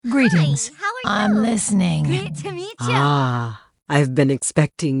Greetings. Hi, how are I'm you? listening. Great to meet you. I've been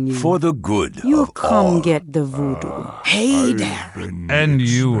expecting you. For the good You of come all. get the voodoo. Hey there. And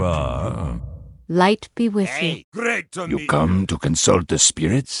you are? Light be with you. Great to You meet come to consult the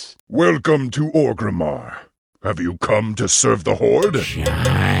spirits? Welcome to Orgrimmar. Have you come to serve the Horde?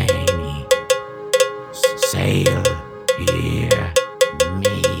 Shiny. Sail here,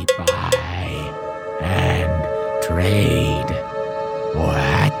 me buy, and trade.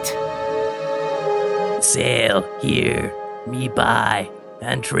 What? Sail here, me buy,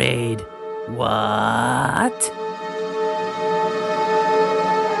 and trade. What?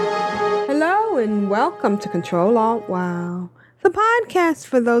 Hello and welcome to Ctrl Alt WoW, the podcast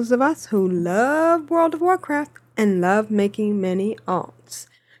for those of us who love World of Warcraft and love making many alts.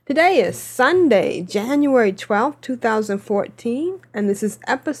 Today is Sunday, January 12th, 2014, and this is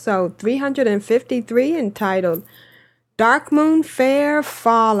episode 353 entitled Darkmoon Faire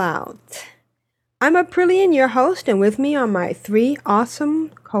Fallout. I'm Aprillian, your host, and with me are my three awesome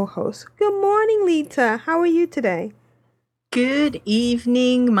co-hosts. Good morning, Lita. How are you today? Good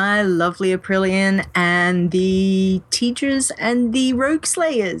evening, my lovely Aprillian and the teachers and the rogue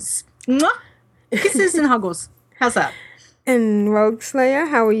slayers. Mwah! Kisses and huggles. How's that? And Rogue Slayer,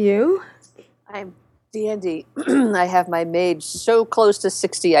 how are you? I'm dandy. I have my mage so close to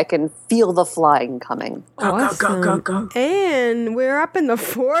 60 I can feel the flying coming. Awesome. And we're up in the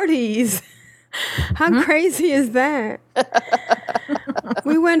 40s. How crazy is that?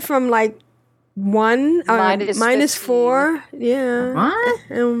 We went from like minus 15. 4. Yeah. What?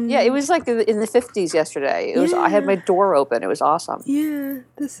 Yeah, it was like in the 50s yesterday. It was. I had my door open. It was awesome. Yeah,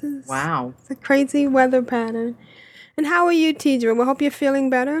 this is Wow. It's a crazy weather pattern. And how are you, Tidra? We hope you're feeling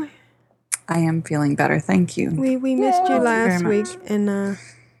better. I am feeling better, thank you. We missed you last week, and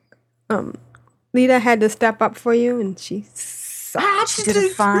Lita had to step up for you, and she She did a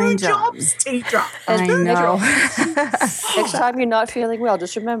fine job. Tidra. I know. Next time you're not feeling well,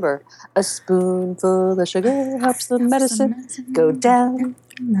 just remember, a spoonful of sugar helps the medicine go down.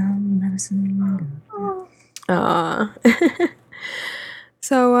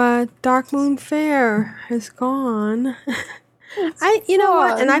 So, Darkmoon Faire is gone. You know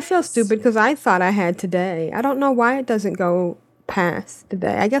what? And I feel stupid because I thought I had today. I don't know why it doesn't go past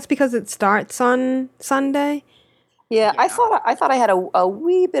today. I guess because it starts on Sunday. Yeah, I thought I had a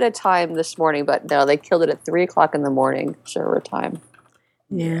wee bit of time this morning, but no, they killed it at 3:00 in the morning server time.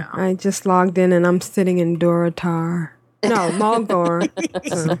 Yeah, I just logged in and I'm sitting in Duratar. No, Mulgore.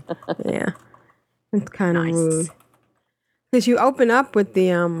 So, yeah, it's kind of rude. Because you open up with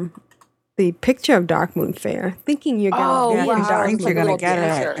the picture of Darkmoon Faire, thinking you're gonna get I Darkmoon. think you're going to get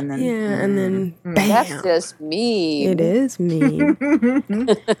it. And then, And then bam. That's just mean. It is mean.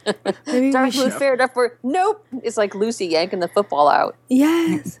 Maybe we should. Darkmoon Faire, nope. It's like Lucy yanking the football out.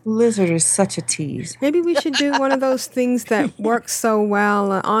 Yes. Blizzard is such a tease. Maybe we should do one of those things that works so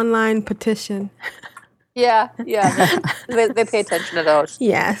well, an online petition. Yeah. They pay attention to those.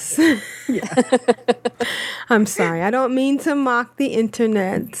 Yes. I'm sorry. I don't mean to mock the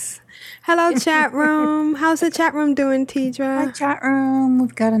internets. Hello, chat room. How's the chat room doing, Tidra? Hi, chat room.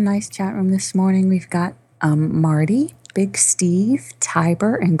 We've got a nice chat room this morning. We've got Marty, Big Steve,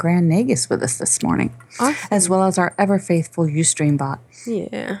 Tiber, and Grand Nagus with us this morning, as well as our ever faithful Ustream bot.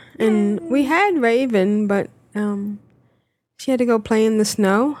 Yeah, and we had Raven, but she had to go play in the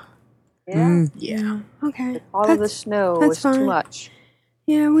snow. Yeah. Yeah. Okay. All of the snow was too much.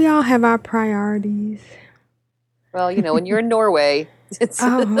 Yeah, we all have our priorities. Well, when you're in Norway, it's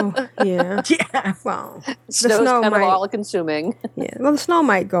yeah. Yeah. Well, the snow's snow kind might, of all-consuming. Yeah. Well, the snow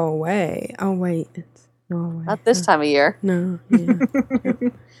might go away. Oh wait, it's Norway. Not this time of year. No. Yeah.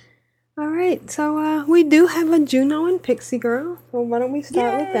 All right. So we do have a Juno and Pixie Girl. So why don't we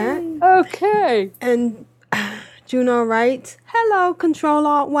start with that? Okay. And Juno writes, "Hello, Ctrl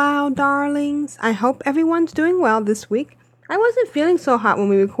Alt WoW darlings. I hope everyone's doing well this week. I wasn't feeling so hot when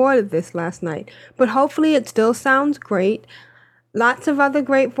we recorded this last night, but hopefully it still sounds great. Lots of other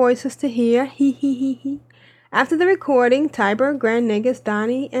great voices to hear. Hee hee hee hee. After the recording, Tiber, Grand Nagus,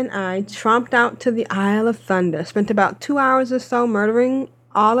 Donnie, and I tromped out to the Isle of Thunder, spent about 2 hours or so murdering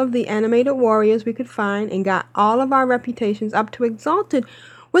all of the animated warriors we could find, and got all of our reputations up to Exalted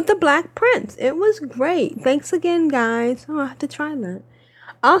with the Black Prince. It was great. Thanks again, guys." Oh, I have to try that.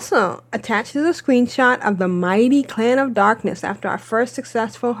 Also, attached is a screenshot of the mighty Clan of Darkness after our first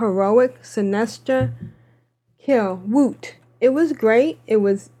successful heroic Sinestra kill. Woot. It was great. It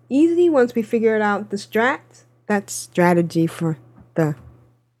was easy once we figured out the strats. That's strategy for the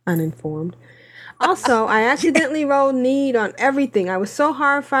uninformed. Also, I accidentally rolled need on everything. I was so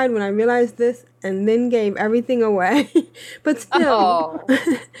horrified when I realized this and then gave everything away. But still,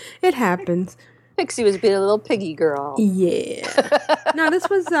 it happens. Pixie was being a little piggy girl. Yeah. No, this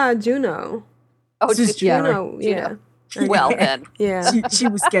was Juno. Oh, This is Juno. Juno. Yeah. Well, then. Yeah. She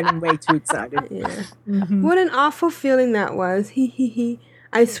was getting way too excited. Yeah. What an awful feeling that was. Hee hee hee.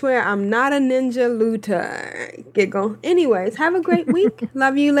 I swear I'm not a ninja looter. Giggle. Anyways, have a great week.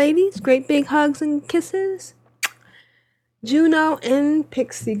 Love you, ladies. Great big hugs and kisses. Juno and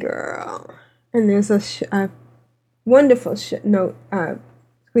Pixie Girl. And there's a wonderful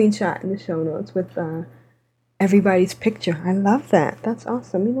screenshot in the show notes with everybody's picture. I love that. That's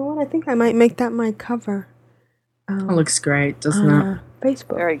awesome. You know what? I think I might make that my cover. It looks great, doesn't it?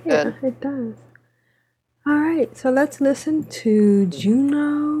 Facebook. Very good. Yeah, it does. All right, so let's listen to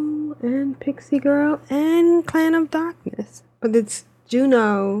Juno and Pixie Girl and Clan of Darkness. But it's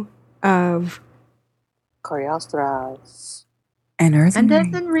Juno of Coriastras. And Earth And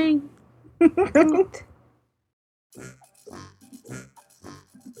and then Ring. ring.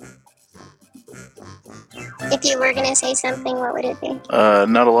 If you were going to say something, what would it be?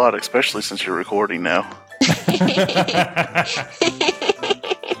 Not a lot, especially since you're recording now.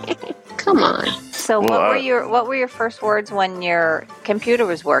 Come on. So Well, what were your first words when your computer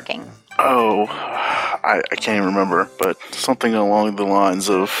was working? Oh, I can't even remember, but something along the lines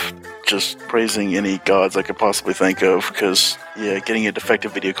of just praising any gods I could possibly think of, because, yeah, getting a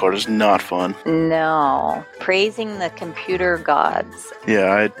defective video card is not fun. No. Praising the computer gods.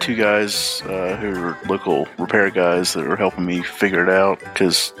 Yeah, I had two guys who were local repair guys that were helping me figure it out,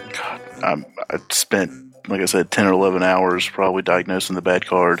 because, God, I spent, like I said, 10 or 11 hours probably diagnosing the bad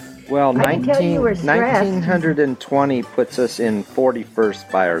card. Well, I can tell you were stressed. 1920 puts us in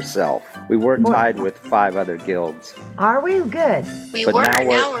 41st by ourselves. We were tied with 5 other guilds. Are we good? We But were,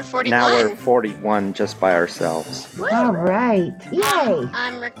 now we're 41. Now we're 41 just by ourselves. All right. Yay.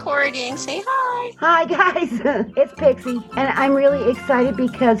 I'm recording. Say hi. Hi, guys. It's Pixie, and I'm really excited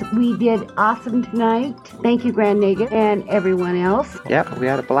because we did awesome tonight. Thank you, Grand Nega, and everyone else. Yep, we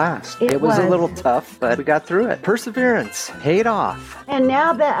had a blast. It was a was. little tough, but we got through it. Perseverance paid off. And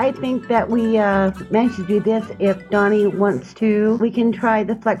now that I think that we managed to do this, if Donnie wants to, we can try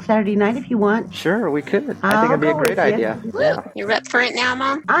the Flex Saturday night if you want. Sure, we could. I think it'd be a great idea. Woo. You're up for it now,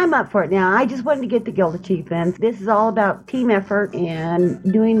 Mom? I'm up for it now. I just wanted to get the guild achievements. This is all about team effort and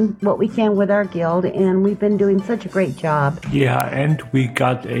doing what we can with our guild, and we've been doing such a great job. Yeah, and we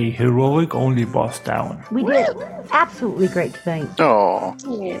got a heroic only boss down. We did absolutely great tonight. Oh.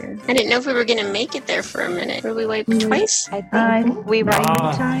 Yeah. I didn't know if we were going to make it there for a minute. Were we wiped twice? I think we wiped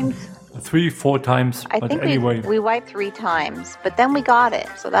Nah. 3 times. 3-4 times, I but think anyway. we wiped 3 times, but then we got it,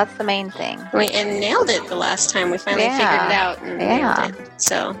 so that's the main thing. And nailed it the last time. We finally figured it out and nailed it.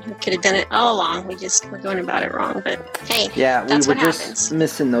 So we could have done it all along. We just were going about it wrong. But hey, Yeah, that's we were what just happens.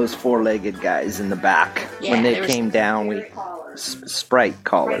 missing those 4-legged guys in the back. Yeah, when they there was- came down, we sprite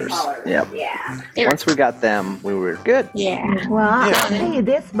collars. Yep. Yeah. Once we got them, we were good. Yeah. Well, I'll tell you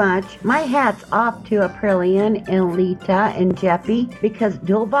this much. My hat's off to Aprillian and Lita and Jeffy because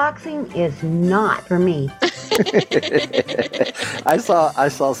dual boxing is not for me. I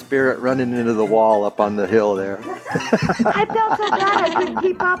saw Spirit running into the wall up on the hill there. I felt so bad I couldn't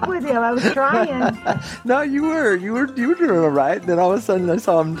keep up with him. I was trying. No, you were doing a right. Then all of a sudden I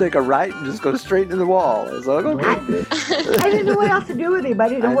saw him take a right and just go straight into the wall. I was like, okay. I didn't know what else to do with him. I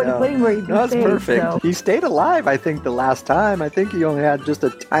didn't know what to put him where he'd be That's safe. perfect. So. He stayed alive, I think, the last time. I think he only had just a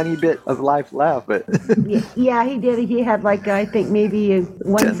tiny bit of life left, but Yeah, he did. He had like, I think maybe a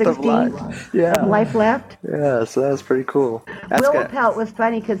 1/16 of life left. Yeah, so that's pretty cool. That's Will good. Pelt was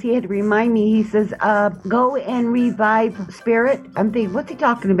funny because he had to remind me. He says, "Go and revive Spirit." I'm thinking, what's he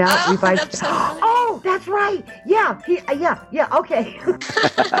talking about? Revive. Oh, that's right. Yeah. Yeah. Okay.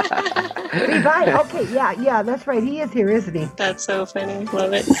 Revive. Okay. Yeah. That's right. He is here, isn't he? That's so funny.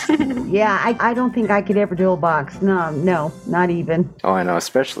 Love it. Yeah. I don't think I could ever dual box. No, not even. Oh, I know,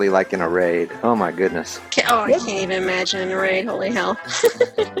 especially like in a raid. Oh my goodness. I can't even imagine a raid. Holy hell.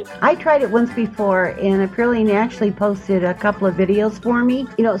 I tried it once before, and Aprillian actually posted a couple of videos for me,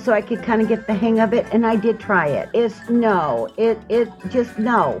 so I could kind of get the hang of it, and I did try it. It's no. It just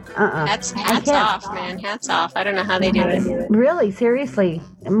no. Hats off, man. Hats off. I don't know how they do it. Really, seriously.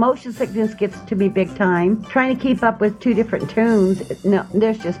 Motion sickness gets to me big time. Trying to keep up with 2 different tunes, no,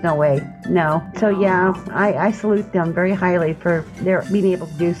 there's just no way. No. So yeah, I salute them very highly for their being able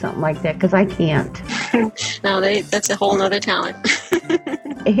to do something like that, because I can't. No, that's a whole nother talent.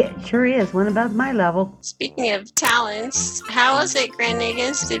 It sure is. One above my level. Speaking of talents, how was it, Grand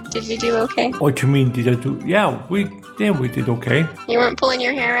Negus? Did you do okay? What you mean, did I do? Yeah, we did okay. You weren't pulling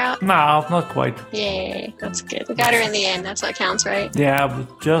your hair out? No, not quite. Yay, that's good. We got her in the end. That's what counts, right? Yeah, I was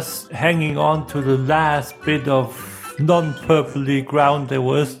just hanging on to the last bit of non-purpley ground there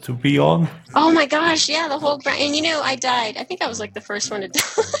was to be on. Oh my gosh, yeah, the whole ground. And I died. I think I was like the first one to die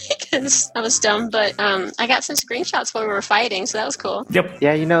because I was dumb. But I got some screenshots while we were fighting, so that was cool. Yep.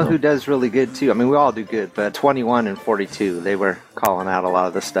 Yeah, who does really good too? I mean, we all do good, but 21 and 42, they were calling out a lot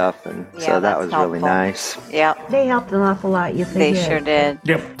of the stuff, and so that was helpful. Really nice. Yeah. They helped an awful lot, yes they did. Sure did.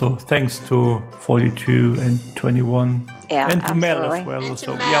 Yep, so thanks to 42 and 21. Yeah, and to Mel absolutely. as well. And to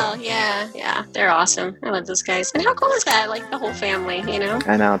so, Mel, yeah, they're awesome. I love those guys. And how cool is that? Like the whole family, I know.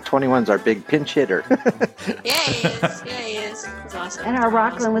 21's our big pinch hitter. Yeah, he is. He's awesome. And our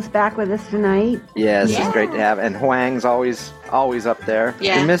Rockland was back with us tonight. Yes, it's great to have. And Huang's always up there.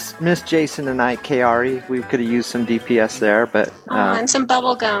 Yeah. We miss Jason tonight, Kiari. We could have used some DPS there, but... and some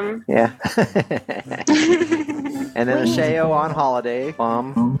bubble gum. Yeah. And then Asheo on holiday.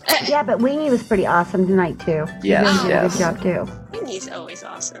 Yeah, but Wingy was pretty awesome tonight, too. Yes, he did a good job, too. Wingy's always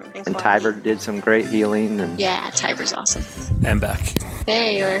awesome. Thanks, and Wally. Tiber did some great healing. And yeah, Tiber's awesome. And back.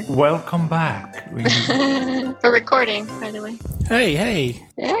 There you are. Welcome back. We're recording, by the way. Hey. Hey.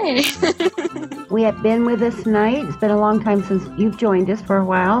 We have been with us tonight. It's been a long time since you've joined us for a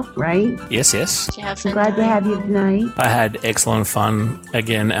while, right? Yes. Did you have fun? I'm glad to have you tonight. I had excellent fun,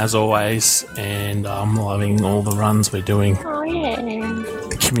 again, as always, and I'm loving all the runs we're doing. Oh, yeah.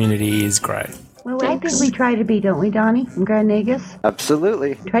 The community is great. Well, I think we try to be, don't we, Donnie, from Grand Negus?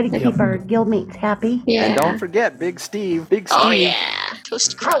 Absolutely. Try to keep our guildmates happy. Yeah. And don't forget Big Steve. Oh, yeah.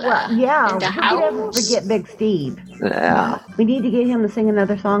 Toast Cruller. Well, yeah. In the We never house. forget Big Steve. Yeah. We need to get him to sing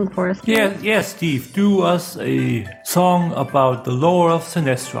another song for us. Yeah, Steve, do us a song about the lore of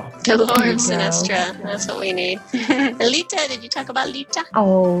Sinestra. The lore of Sinestra. That's what we need. Lita, did you talk about Lita?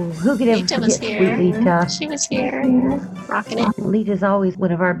 Oh, who could ever Lita forget was sweet here. Lita? She was here. Rocking it. Lita's always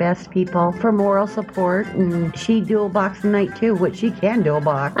one of our best people for moral support, and she dual box tonight too, which she can dual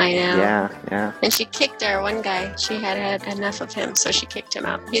box. I know. Yeah. And she kicked our one guy. She had enough of him, so she kicked him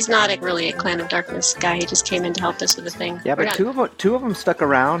out. He's not really a Clan of Darkness guy. He just came in to help us with the thing. Yeah, but two of them stuck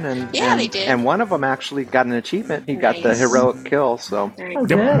around, and they did. And one of them actually got an achievement. He got the heroic kill. So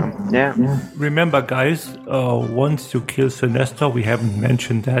good. Yeah. Remember, guys, once you kill Sinestra, we haven't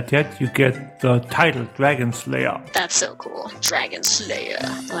mentioned that yet, you get the title Dragon Slayer. That's so cool. Dragon Slayer.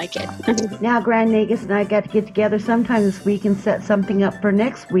 I like it. Now, Grand Negus and I got to get together sometime this week and set something up for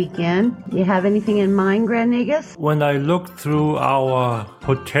next weekend. Do you have anything in mind, Grand Negus? When I look through our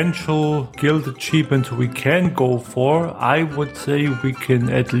potential guild achievements we can go for, I would say we can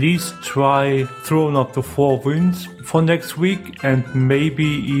at least try Throne of the Four Winds for next week, and maybe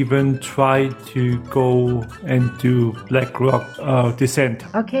even try to go and do Blackrock Descent.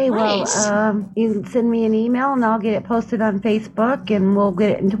 Okay, Nice. well, you can send me an email and I'll get it posted on Facebook, and we'll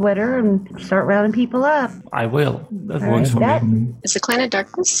get it in Twitter and start rounding people up. I will. That All works right, for me. Is the Clan of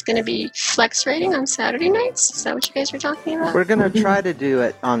Darkness going to be flex rating on Saturday nights? Is that what you guys were talking about? We're going to try to do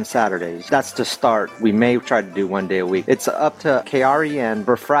it on Saturdays. That's to start. We may try to do one day a week. It's up to Kiari and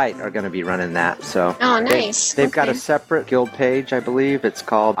Berfright are going to be running that. So Oh, nice. They've got a separate guild page, I believe. It's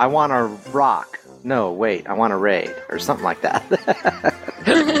called I Want to Rock. No, wait, I Want to Raid, or something like that.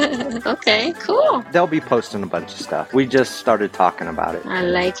 Okay, cool. They'll be posting a bunch of stuff. We just started talking about it. I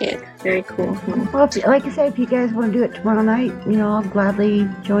like it. Very cool. Well, like I said, if you guys want to do it tomorrow night, I'll gladly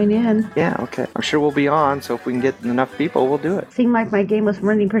join in. Yeah, okay. I'm sure we'll be on, so if we can get enough people, we'll do it. Seemed like my game was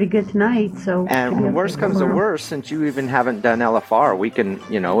running pretty good tonight, so... And when worst comes to worst, since you even haven't done LFR, we can,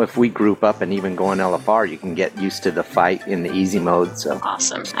 if we group up and even go in LFR, you can get used to the fight in the easy mode, so...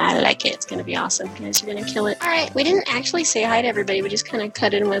 Awesome. I like it. It's going to be awesome. You guys are going to kill it. All right. We didn't actually say hi to everybody. We just kind of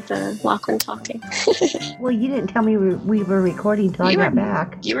cut in with Lachlan talking. Well, you didn't tell me we were recording until I got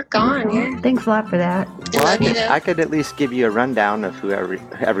back. You were gone, yeah. Thanks a lot for that. Well, I could at least give you a rundown of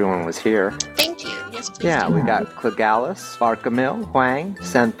everyone was here. Thank you. Yes, please. Yeah, do. we got Clegalis, Barkamil, Huang,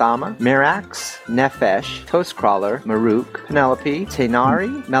 Santhama, Mirax, Nefesh, Toastcrawler, Maruk, Penelope,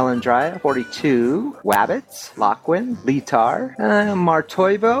 Tenari, Melandria, 42, Wabbits, Loquin, Litar,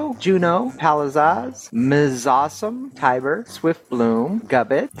 Martoivo, Juno, Palazaz, Mizawesome, Tiber, Swiftbloom,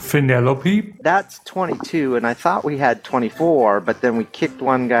 Gubbit. Penelope. That's 22, and I thought we had 24, but then we kicked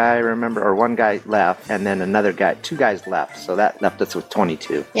one guy, or one guy left, and then two guys left, so that left us with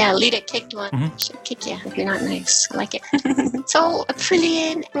 22. Yeah, Lita kicked one. She kicked kick you if you're not nice. I like it. So,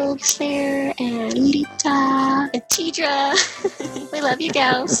 Aprillian, Rogue Slayer, and Lita, and Tidra. We love you,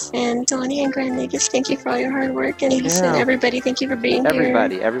 gals. And Donnie and Grand Negus, thank you for all your hard work. And Lisa and everybody, thank you for being here.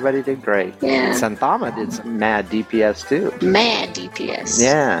 Everybody did great. Yeah. And Santhama did some mad DPS too. Mad DPS.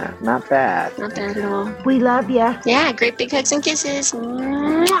 Yeah, not bad. Not bad at all. We love you. Yeah, great big hugs and kisses.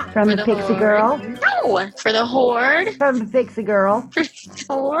 Mwah. From the Pixie Girl. No, for the Horde. From the Pixie Girl. For the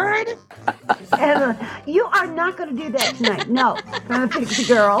Horde. And, you are not going to do that tonight. No. From the Pixie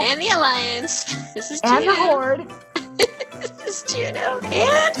Girl. And the Alliance. This is Juno. And the Horde. This is Juno.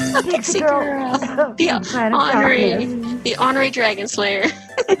 And the Pixie Girl. The honorary Dragon Slayer.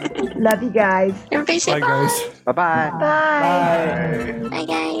 Love you guys. Everybody say bye. guys. Bye-bye. Bye. Bye,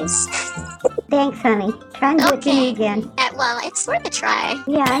 guys. Thanks, honey. Try and do it to me again. Well, it's worth a try.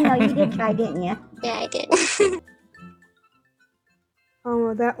 Yeah, I know. You did try, didn't you? Yeah, I did.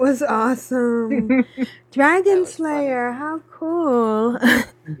 Oh, that was awesome. Dragon Slayer, how cool.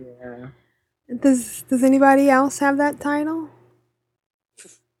 Yeah. Does anybody else have that title?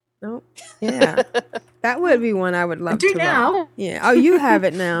 Nope. Yeah. That would be one I would love to now. rock. Yeah. Oh, you have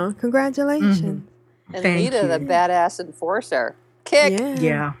it now. Congratulations. And Thank Nita, you. the badass enforcer. Kick.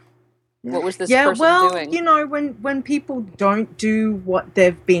 Yeah. What was this Yeah, person well, doing? you know, when people don't do what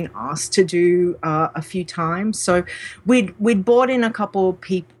they've been asked to do a few times, so we'd brought in a couple of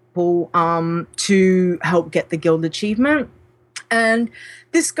people to help get the guild achievement, and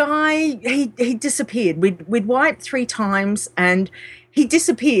this guy he disappeared. We'd wiped 3 times and he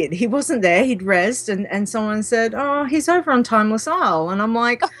disappeared. He wasn't there. He'd rezzed, and someone said, "Oh, he's over on Timeless Isle," and I'm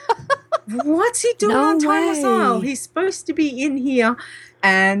like, "What's he doing on Timeless Isle? He's supposed to be in here."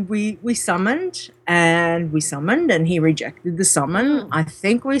 And we summoned, and he rejected the summon. I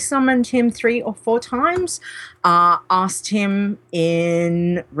think we summoned him 3 or 4 times, asked him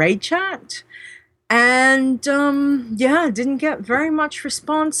in raid chat, and didn't get very much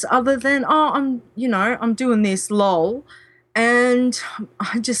response other than, I'm doing this, lol. And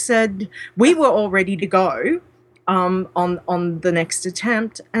I just said, we were all ready to go on the next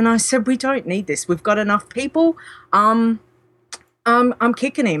attempt, and I said, we don't need this. We've got enough people. I'm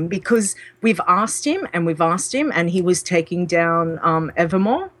kicking him because we've asked him, and he was taking down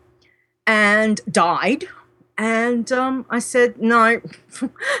Evermore and died. And I said, no,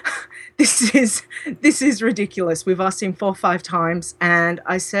 this is ridiculous. We've asked him 4 or 5 times, and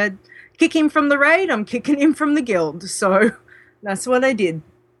I said, kick him from the raid. I'm kicking him from the guild. So that's what I did,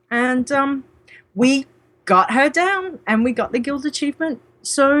 and we got her down, and we got the guild achievement.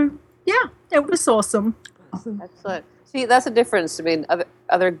 So yeah, it was awesome. Excellent. See, that's the difference. I mean,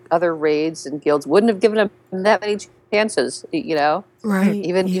 other raids and guilds wouldn't have given him that many chances, you know? Right.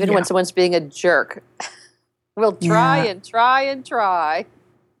 Even when someone's being a jerk. We'll try and try and try.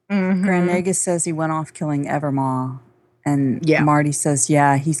 Mm-hmm. Grand Negus says he went off killing Evermaw. And Marty says,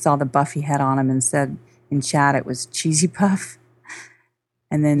 he saw the buff he had on him and said in chat it was Cheesy Puff.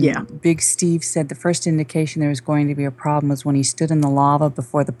 And then Big Steve said the first indication there was going to be a problem was when he stood in the lava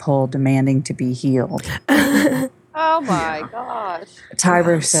before the pole demanding to be healed. Oh my gosh.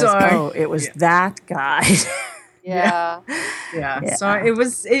 Tiber says, it was that guy. Yeah. So it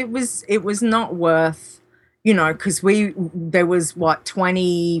was not worth, because there was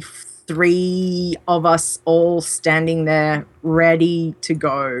 23 of us all standing there ready to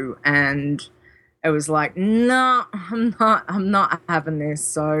go, and it was like, no, I'm not having this.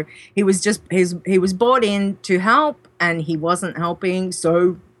 So he was brought in to help, and he wasn't helping,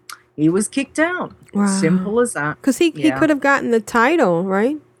 so he was kicked out. Wow. Simple as that. Because he could have gotten the title,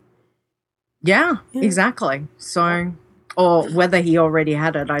 right? Yeah, exactly. So, or whether he already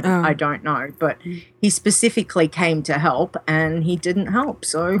had it, I don't know. But he specifically came to help, and he didn't help.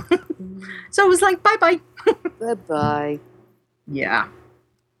 So, so it was like, bye-bye. Bye-bye. Yeah.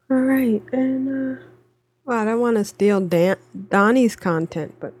 All right. And, I don't want to steal Donnie's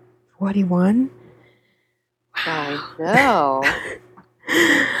content, but 41? I know.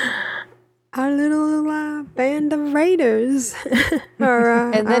 Our little band of raiders.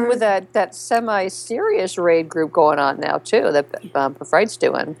 And then with that semi-serious raid group going on now, too, that Fright's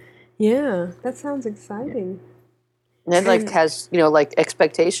doing. Yeah, that sounds exciting. And then, has,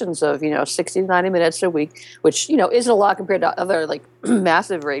 expectations of, 60 to 90 minutes a week, which, isn't a lot compared to other,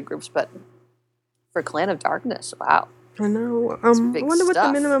 massive raid groups, but for Clan of Darkness, wow. I know. I wonder what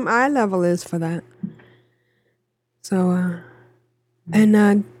the minimum eye level is for that. So,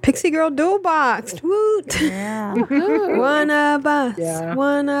 and Pixie Girl Dual Boxed. Woot! Yeah. One of us. Yeah.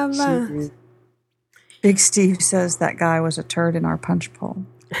 One of us. Big Steve says that guy was a turd in our punch bowl.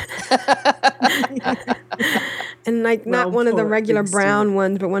 And like not one of the regular brown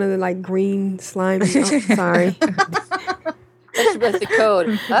ones, but one of the like green slimy. Oh, sorry. That's the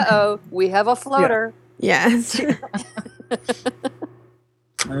code. Uh-oh, we have a floater. Yes.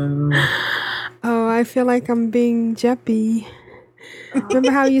 Oh, I feel like I'm being Jeppy.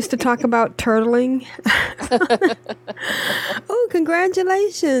 Remember how you used to talk about turtling? Oh,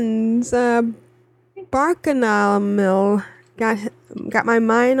 congratulations. Barkanal got my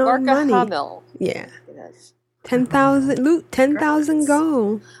mine on money. Barkahamel. Yeah. 10,000 loot, 10,000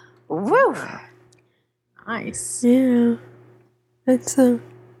 gold. Woo! Nice. Yeah. That's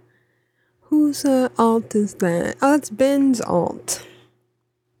whose alt is that? Oh, it's Ben's alt.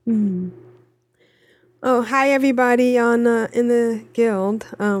 Oh, hi everybody on in the guild.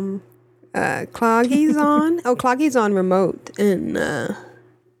 Cloggy's on. Oh, Cloggy's on remote and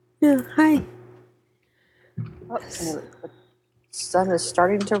yeah, hi. Oh, the sun is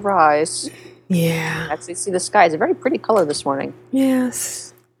starting to rise. Yeah. Actually, see the sky. It's a very pretty color this morning.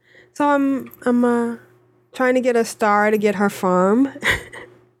 Yes. So I'm trying to get a star to get her farm.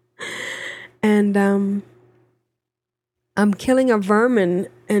 And I'm killing a vermin,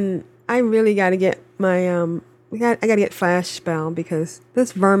 and I really got to get my I got to get flash spell because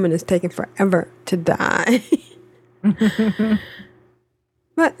this vermin is taking forever to die. But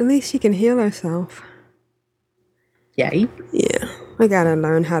at least she can heal herself. Yay. Yeah. I got to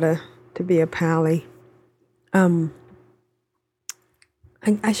learn how to be a pally. I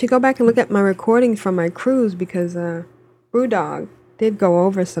should go back and look at my recordings from my cruise because Brewdog did go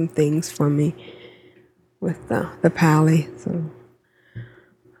over some things for me with the pally. So,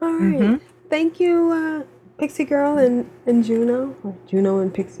 all right. Thank you, Pixie Girl and Juno. Or Juno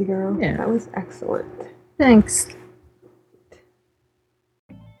and Pixie Girl. Yeah. That was excellent. Thanks.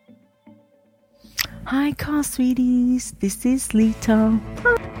 Hi, car sweeties. This is Lita.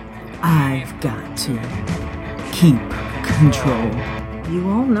 I've got to keep control. You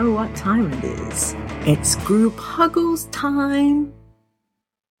all know what time it is. It's group huggles time.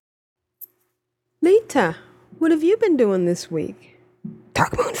 Lita, what have you been doing this week?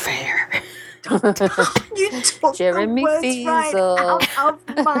 Darkmoon Faire. You took Jeremy the words Fiesel. right out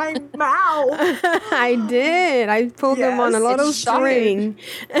of my mouth. I did. I pulled them on a little string.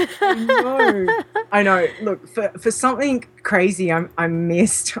 I know. Look, for something crazy I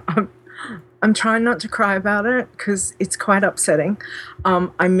missed. I'm trying not to cry about it because it's quite upsetting.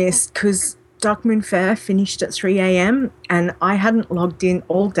 I missed because Darkmoon Faire finished at 3 a.m. and I hadn't logged in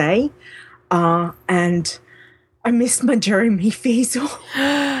all day. And I missed my Jeremy Fiesel.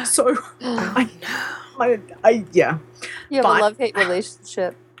 So I yeah. You have a love-hate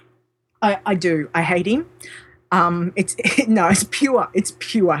relationship. I do. I hate him. It's pure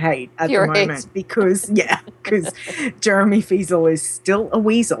hate at Pure the moment hate. because Jeremy Fiesel is still a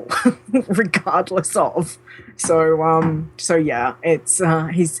weasel, regardless of. So yeah, it's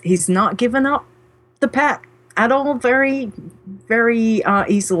he's not given up the pet at all, very, very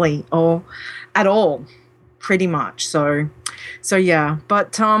easily or at all, pretty much. So yeah,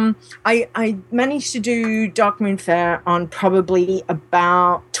 but I managed to do Darkmoon Faire on probably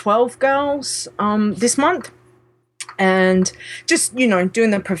about 12 girls this month. And just,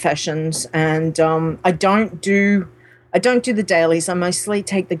 doing the professions, and I don't do the dailies. I mostly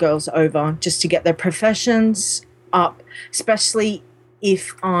take the girls over just to get their professions up, especially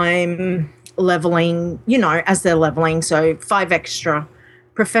if I'm leveling, as they're leveling. So 5 extra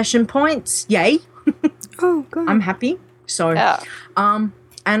profession points. Yay. Oh, good. I'm happy. So, Yeah. and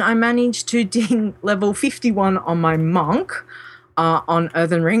I managed to ding level 51 on my monk. On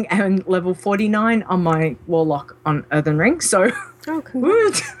Earthen Ring and level 49 on my Warlock on Earthen Ring. So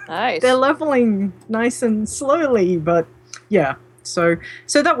Nice. they're leveling nice and slowly, but yeah. So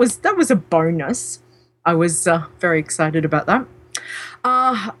that was a bonus. I was very excited about that.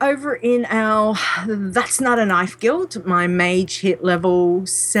 Over in our That's Not a Knife guild, my mage hit level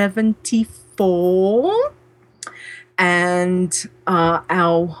 74, and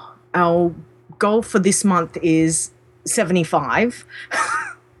our goal for this month is 75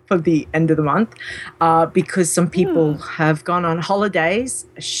 for the end of the month, because some people have gone on holidays.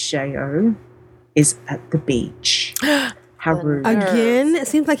 Shayo is at the beach. How rude. Again? It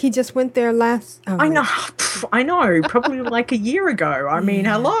seems like he just went there last... Oh. I know. Probably like a year ago. I mean,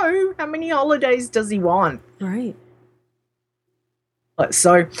 hello? How many holidays does he want? Right.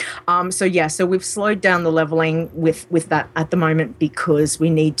 So we've slowed down the leveling with that at the moment because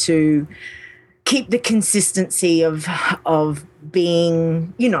we need to keep the consistency of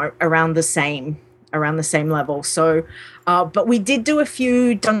being, around the same level. So, but we did do a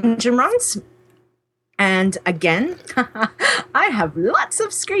few dungeon runs, And again, I have lots of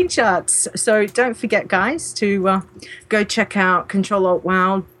screenshots. So don't forget, guys, to go check out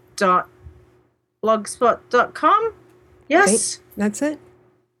controlaltwow.blogspot.com. Yes? Okay, that's it?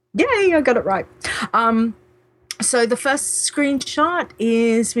 Yay, I got it right. So the first screenshot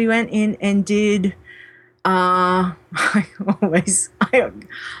is we went in and did... you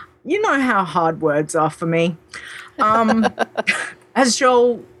know how hard words are for me.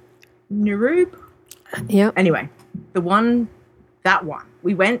 Azrael Nurub. Yeah. Anyway, that one.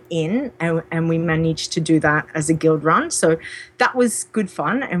 We went in and we managed to do that as a guild run. So that was good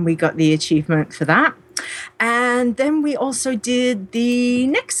fun and we got the achievement for that. And then we also did the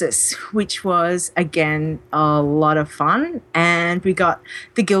Nexus, which was, again, a lot of fun. And we got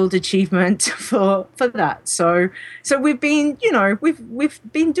the guild achievement for that. So we've been, we've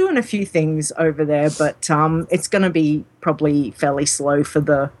been doing a few things over there, but it's going to be probably fairly slow for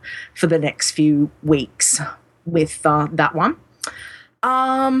the next few weeks with that one.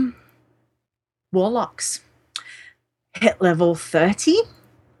 Warlocks. Hit level 30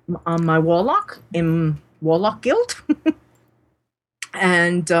 on my Warlock in Warlock Guild.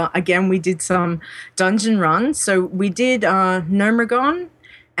 And again, we did some dungeon runs. So we did Nomergon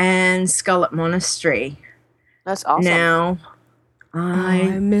and Scarlet Monastery. That's awesome. Now, I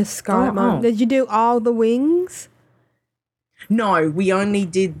miss Scarlet Monastery. Did you do all the wings? No, we only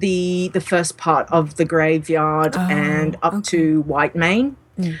did the first part of the graveyard and up to Whitemane.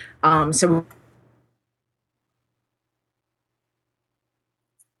 So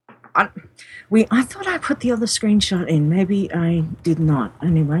I thought I put the other screenshot in. Maybe I did not.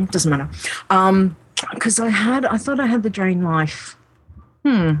 Anyway, doesn't matter. Because I thought I had the Drain Life.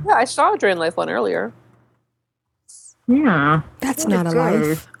 Yeah, I saw a Drain Life one earlier. Yeah. That's not a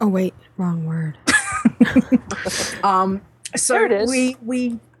life. Oh, wait. Wrong word. So there it is.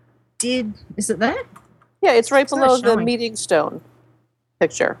 We did... Is it there? Yeah, it's right below the meeting stone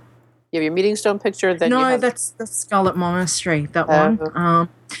picture. You have your meeting stone picture, then no, you have... that's Scarlet Monastery, that one.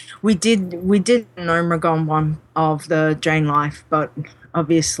 We did an Omragon one of the Drain Life, but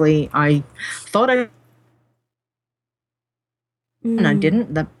obviously I thought I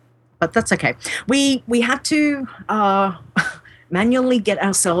didn't. But that's okay. We had to manually get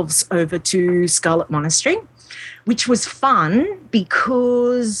ourselves over to Scarlet Monastery, which was fun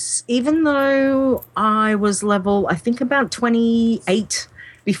because even though I was level, I think about 28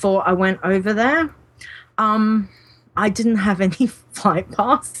 before I went over there, I didn't have any flight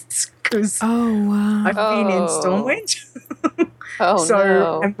pass because I've been in Stormwind.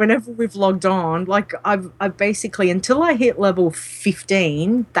 And whenever we've logged on, like I've basically, until I hit level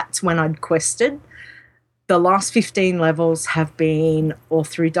 15, that's when I'd quested. The last 15 levels have been all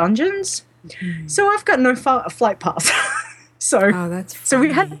through dungeons. So I've got no flight pass. So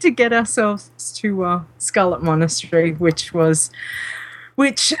we had to get ourselves to Scarlet Monastery, which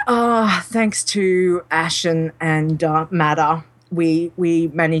thanks to Ashen and Matter,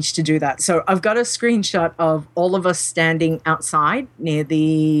 we managed to do that. So I've got a screenshot of all of us standing outside near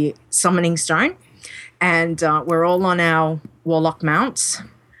the summoning stone, and we're all on our Warlock mounts,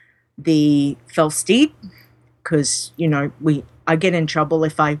 the Fell Steed, because, I get in trouble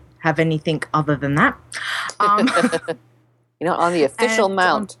if I have anything other than that. On the official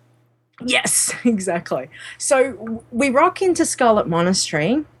mount. Yes, exactly. So we rock into Scarlet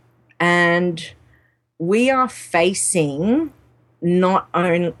Monastery and we are facing not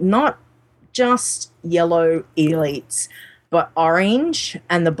just yellow elites, but orange,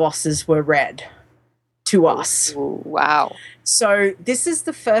 and the bosses were red to us. Ooh, wow. So this is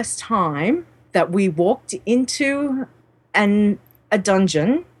the first time that we walked into a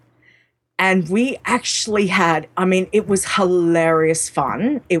dungeon. And we actually had, it was hilarious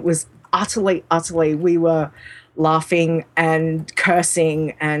fun. It was utterly, we were laughing and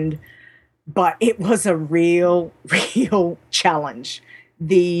cursing, but it was a real challenge.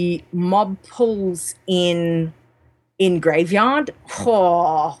 The mob pulls in Graveyard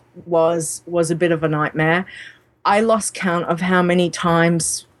was a bit of a nightmare. I lost count of how many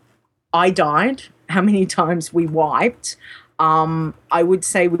times I died, how many times we wiped. I would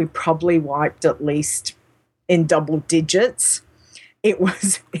say we probably wiped at least in double digits. It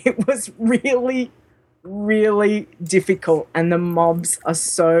was really, really difficult, and the mobs are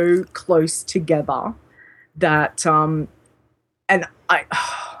so close together that and I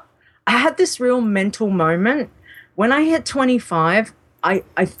had this real mental moment when I hit 25. I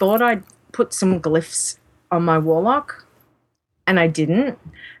thought I'd put some glyphs on my Warlock, and I didn't.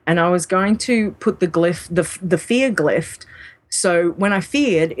 And I was going to put the glyph, the fear glyph. So when I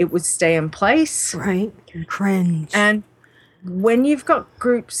feared, it would stay in place. Right. Cringe. And when you've got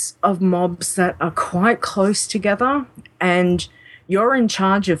groups of mobs that are quite close together and you're in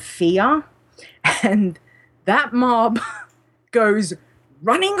charge of Faire, and that mob goes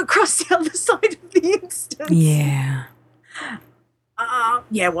running across the other side of the instance. Yeah.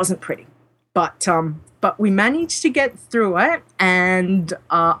 Yeah, it wasn't pretty. But we managed to get through it, and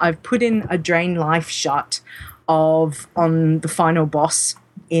I've put in a drain life shot on the final boss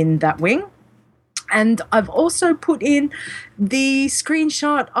in that wing. And I've also put in the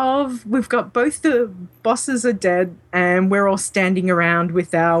screenshot of we've got both the bosses are dead and we're all standing around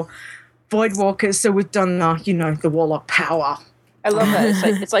with our Void Walkers. So we've done the Warlock power. I love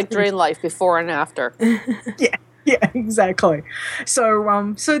that. It's like Drain Life before and after. Yeah, exactly.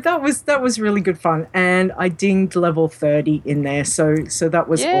 So that was really good fun, and I dinged level 30 in there. So that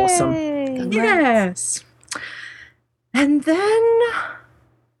was awesome. Yes. And then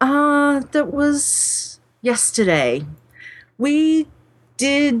that was yesterday. We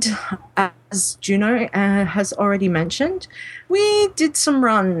did, as Juno has already mentioned, we did some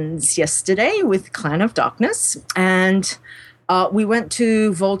runs yesterday with Clan of Darkness, and we went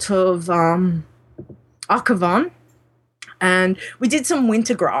to Vault of Archivon, and we did some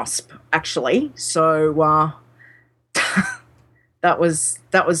Winter Grasp, actually. So that was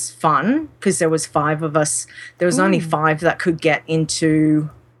fun because there was 5 of us. There was only 5 that could get into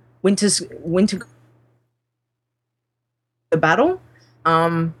winter the battle,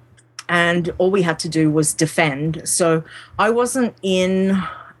 and all we had to do was defend. So I wasn't in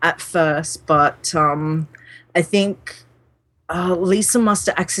at first, but I think Lisa must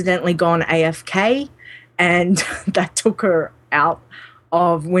have accidentally gone AFK, and that took her out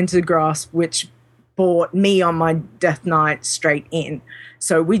of Winter Grasp, which brought me on my Death Knight straight in.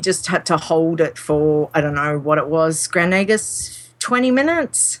 So we just had to hold it for, I don't know what it was, Grand Nagus, 20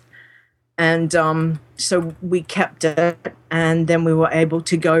 minutes. And so we kept it, and then we were able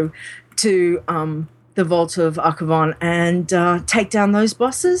to go to the Vault of Archivon and take down those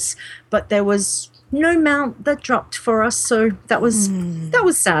bosses. But there was no mount that dropped for us, so that was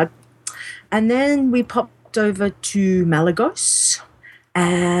sad. And then we popped over to Malagos,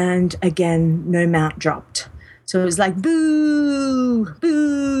 and again, no mount dropped. So it was like, boo,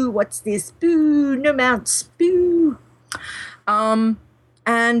 boo, what's this? Boo, no mounts, boo.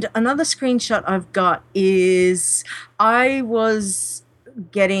 And another screenshot I've got is I was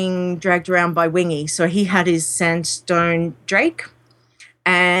getting dragged around by Wingy. So he had his Sandstone Drake,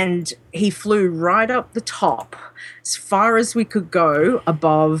 and he flew right up the top as far as we could go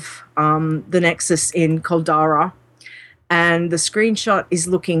above the Nexus in Caldara, and the screenshot is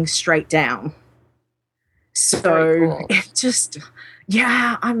looking straight down. So cool. It just,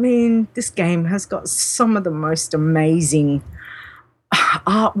 I mean, this game has got some of the most amazing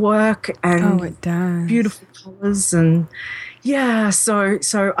artwork and it does. Beautiful colors, and so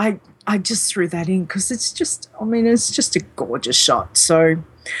I just threw that in because it's just a gorgeous shot. So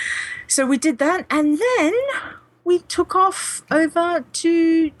we did that, and then we took off over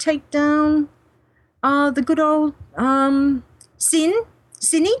to take down the good old Sinestra.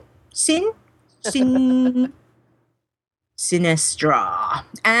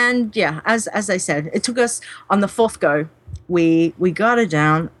 And as I said, it took us on the 4th go. We got her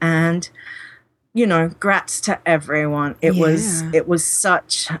down, and grats to everyone. It was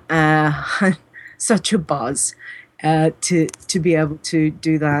such a buzz to be able to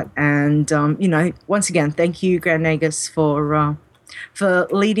do that. And once again, thank you, Grand Nagus, for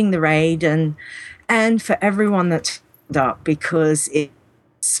leading the raid, and for everyone that turned up, because it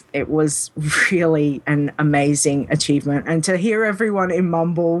was really an amazing achievement. And to hear everyone in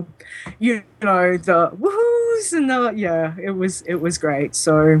Mumble, the woohoos and it was great.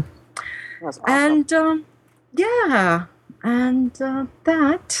 So that's awesome. And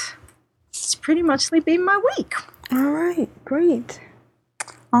that's pretty much been my week. All right, great.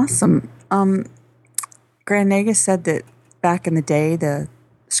 Awesome. Grand Nagus said that back in the day, the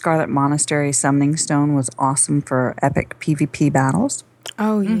Scarlet Monastery Summoning Stone was awesome for epic PvP battles.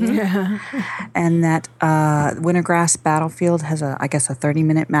 Oh, yeah. And that Wintergrass Battlefield has a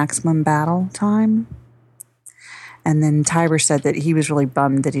 30-minute maximum battle time. And then Tiber said that he was really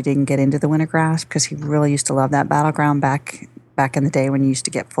bummed that he didn't get into the Wintergrass because he really used to love that battleground back in the day when you used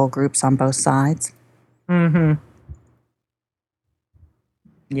to get full groups on both sides. Mm-hmm.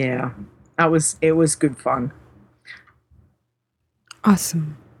 Yeah. It was good fun.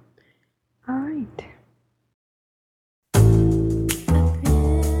 Awesome. All right.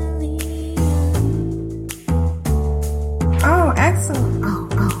 Oh, excellent. Oh,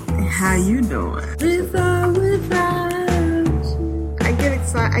 how you doing? Without. I get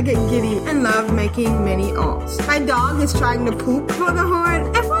so I get giddy and love making many alts. My dog is trying to poop for the Horde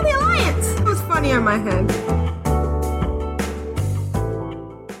and for the Alliance. It was funny on my head.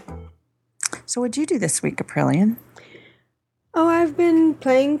 So what'd you do this week, Aprillian? Oh, I've been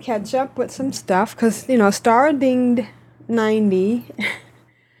playing catch up with some stuff because, Star dinged 90.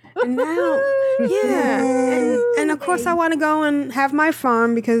 And now, yeah. And of course, I want to go and have my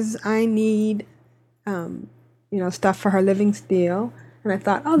farm because I need, stuff for her living steel. And I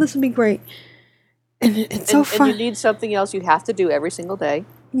thought, oh, this would be great. And it's so fun. And you need something else you have to do every single day.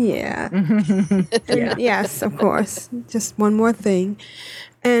 Yeah. And yes, of course. Just one more thing.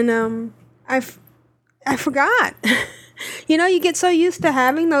 And I forgot. You get so used to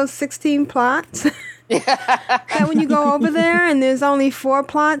having those 16 plots that when you go over there and there's only 4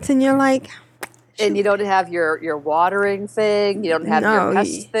 plots and you're like... And you don't have your watering thing. You don't have your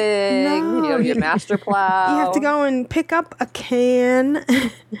pest thing. Your master plow. You have to go and pick up a can.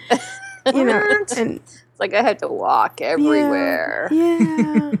 And it's like I had to walk everywhere.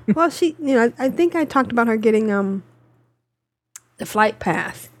 Yeah. Well, she, I think I talked about her getting the flight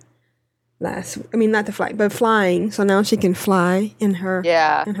path. Not the flight, but flying. So now she can fly in her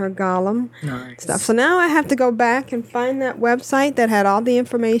golem stuff. So now I have to go back and find that website that had all the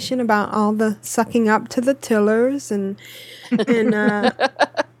information about all the sucking up to the tillers and and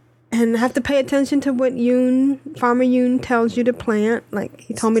have to pay attention to what Farmer Yoon tells you to plant. Like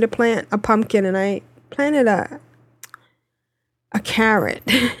he told me to plant a pumpkin, and I planted a carrot.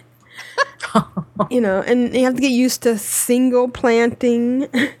 And you have to get used to single planting.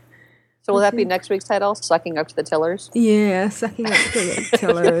 So will that be next week's title? Sucking up to the tillers? Yeah, sucking up to the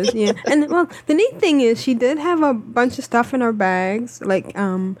tillers. Yeah. And well, the neat thing is she did have a bunch of stuff in her bags. Like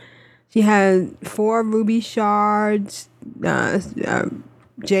she had 4 ruby shards,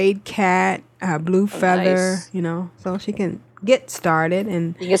 jade cat, blue feather, nice. So she can get started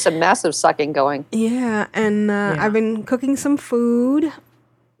and you get some massive sucking going. Yeah, and I've been cooking some food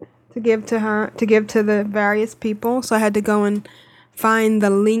to give to the various people. So I had to go and find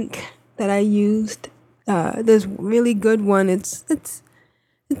the link that I used. There's a really good one. It's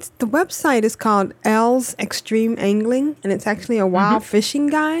the website is called L's Extreme Angling, and it's actually a wild fishing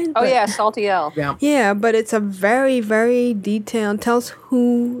guide. Oh yeah, Salty L. Yeah, but it's a very, very detailed. Tells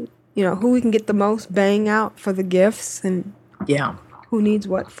who we can get the most bang out for the gifts, and who needs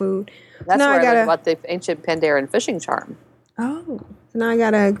what food. That's where I learned about the ancient Pandaren fishing charm. Oh, so now I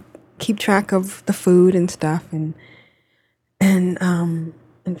gotta keep track of the food and stuff, and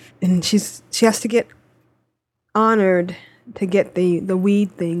she has to get honored to get the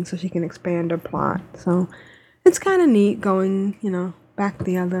weed thing so she can expand her plot. So it's kind of neat going, back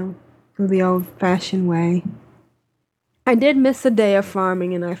through the old-fashioned way. I did miss a day of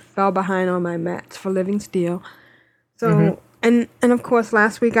farming, and I fell behind on my mats for living steel. So and of course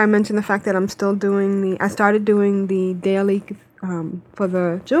last week I mentioned the fact that I started doing the daily for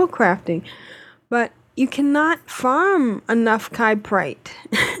the jewel crafting, but you cannot farm enough kyprite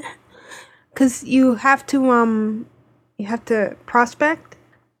because you have to prospect,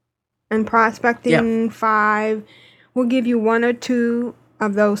 and prospecting 5 will give you 1 or 2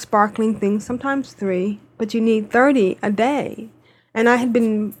 of those sparkling things, sometimes 3, but you need 30 a day. And I had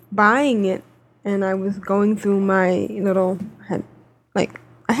been buying it, and I was going through my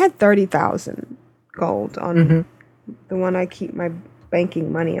I had 30,000 gold on the one I keep my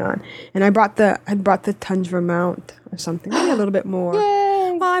banking money on, and I brought the Tundra mount or something, maybe a little bit more.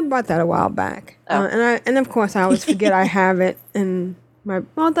 Yay. Well, I bought that a while back, and of course I always forget I have it, and it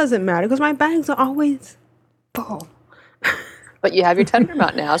doesn't matter because my bags are always full. But you have your Tundra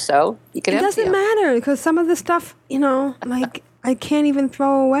mount now, so you can. It doesn't matter because some of the stuff, I can't even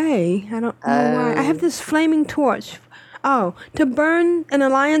throw away. I don't know why. I have this flaming torch. Oh, to burn an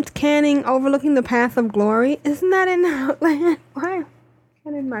Alliance canning overlooking the path of glory. Isn't that in Outland? Why?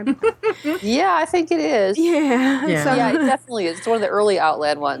 In my yeah, I think it is. Yeah. So, it definitely is. It's one of the early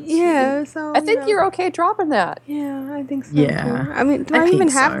Outland ones. Yeah, so I think you're okay dropping that. Yeah, I think so. Yeah. Too. I mean, do I even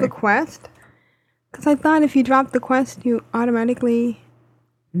have the quest? Because I thought if you drop the quest, you automatically.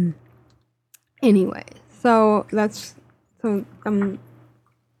 Anyway, so gotta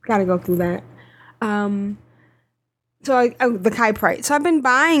go through that. The kyprite. So I've been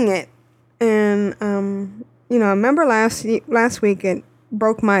buying it, and remember last week it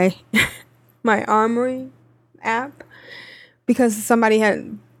broke my my armory app because somebody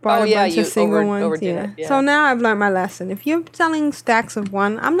had bought a bunch of single ones. Yeah. So now I've learned my lesson. If you're selling stacks of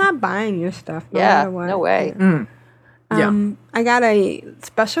 1, I'm not buying your stuff. No matter what. No way. I got a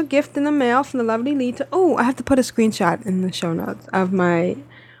special gift in the mail from the lovely Lita. Oh, I have to put a screenshot in the show notes of my.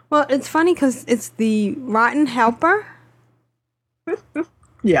 Well, it's funny because it's the Rotten Helper.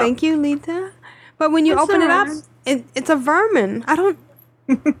 Yeah. Thank you, Lita. But when you That's open it up, alright. it's a vermin. I don't.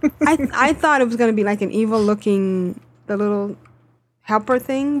 I thought it was going to be like an evil looking, the little helper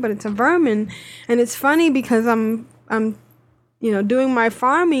thing, but it's a vermin, and it's funny because I'm doing my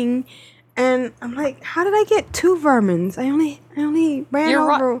farming, and I'm like, how did I get 2 vermins? I only ran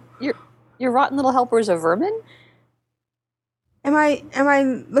over. Your rotten little helper is a vermin? Am I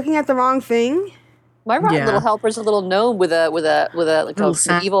looking at the wrong thing? My rotten little helper is a little gnome with a like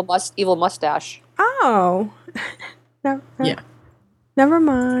an evil mustache. Oh. No. Yeah. Never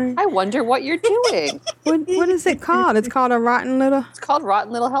mind. I wonder what you're doing. What is it called? It's called a rotten little. It's called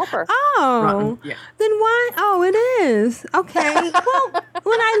rotten little helper. Oh, yeah. Then why? Oh, it is. Okay. Well,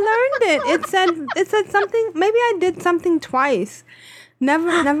 when I learned it said something. Maybe I did something twice.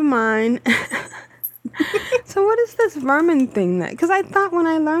 Never mind. So what is this vermin thing that? Because I thought when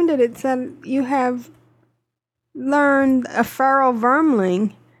I learned it, it said you have learned a feral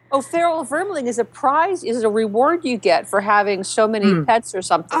vermling. Oh, feral vermling is a reward you get for having so many pets or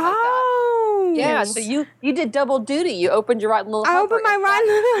something like that. Oh. Yeah, so you did double duty. You opened your rotten little helper. I opened my rotten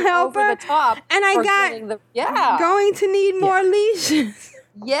little helper. Over the top. And I got going to need more leashes.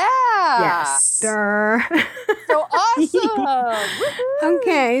 Yeah. Yes. Durr. So awesome.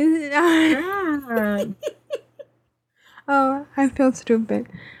 Okay. Oh, I feel stupid.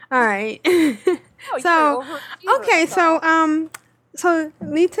 All right. So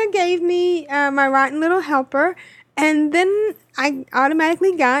Lita gave me my rotten little helper, and then I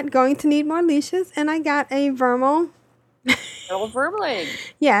automatically got going to need more leashes, and I got a vermal. Feral vermling.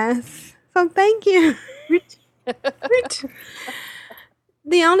 Yes. So thank you.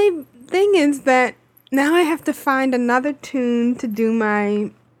 The only thing is that now I have to find another tune to do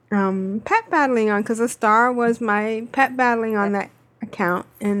my pet battling on, because a star was my pet battling on that account,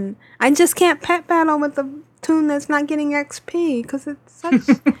 and I just can't pet battle with the tune that's not getting XP because it's such.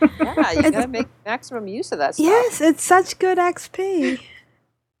 Yeah, you gotta make maximum use of that stuff. Yes, it's such good XP.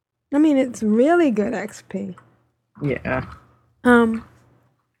 I mean, it's really good XP. Yeah.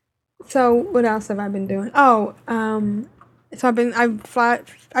 So what else have I been doing? So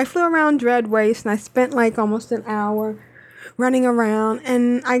I flew around Dread Waste, and I spent like almost an hour running around,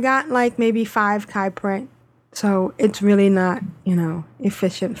 and I got like maybe 5 kyprite. So it's really not,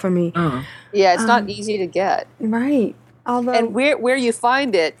 efficient for me. Yeah, it's not easy to get. Right. Although, and where you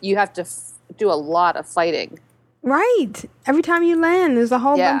find it, you have to do a lot of fighting. Right. Every time you land, there's a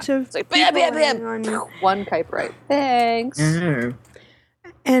whole bunch of it's like bam, bam, bam. 1 kyprite. Thanks. Mm-hmm.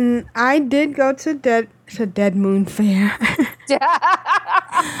 And I did go to Deadmoon Faire.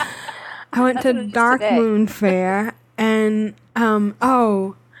 I went to Darkmoon Faire, and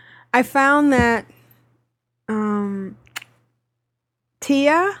I found that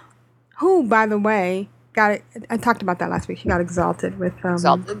Tia, who, by the way, got it. I talked about that last week. She got exalted with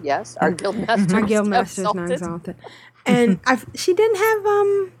exalted. Yes, our guildmaster. Our guildmaster's not exalted, and she didn't have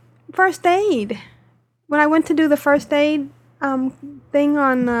first aid. When I went to do the first aid thing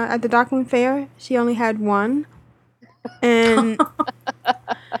on at the Darkmoon Faire, she only had 1, and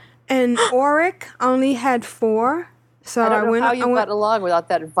Auric only had 4. So I don't know how you got along without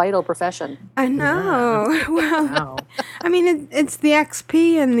that vital profession. I know. Yeah. Well, I mean, it's the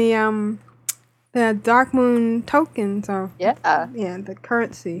XP and the Darkmoon tokens, or the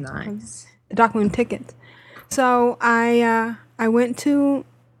currency. Nice. The Darkmoon tickets. So I went to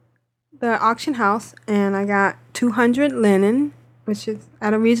the auction house, and I got 200 linen, which is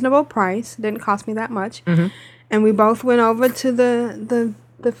at a reasonable price. It didn't cost me that much. Mm-hmm. And we both went over to the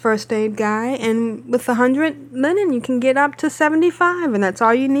first aid guy, and with 100 linen, you can get up to 75, and that's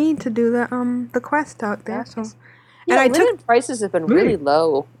all you need to do the quest out there. So, and linen prices have been really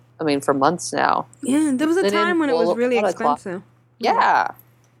low. I mean, for months now. Yeah, there was a time when it was really expensive. Yeah. I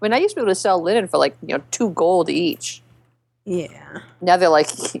mean, I used to be able to sell linen for like, 2 gold each. Yeah. Now they're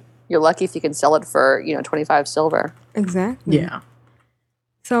like, you're lucky if you can sell it for, 25 silver. Exactly. Yeah.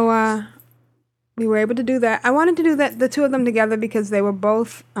 So, we were able to do that. I wanted to do the 2 of them together because they were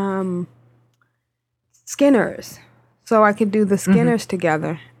both skinners. So I could do the skinners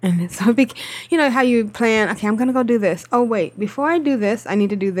together. And it's so big. You know how you plan, okay, I'm going to go do this. Oh, wait, before I do this, I need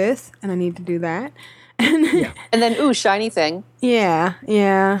to do this, and I need to do that. And then, shiny thing. Yeah.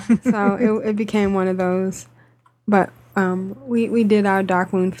 So it became one of those. But we did our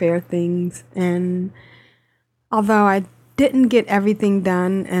Darkmoon Faire things. And although I didn't get everything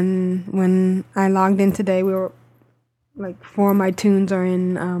done, and when I logged in today, we were like 4 of my tunes are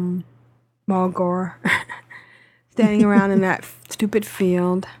in Mulgore, standing around in that stupid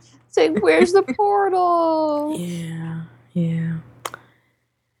field, saying, "Where's the portal?" Yeah.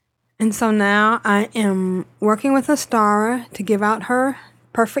 And so now I am working with Astara to give out her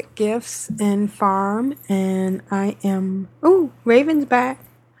Perfect Gifts and Farm, and I am... Oh, Raven's back.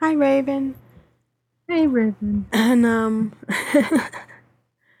 Hi, Raven. Hey, Raven. And, I'm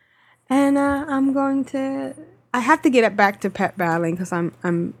going to... I have to get it back to pet battling because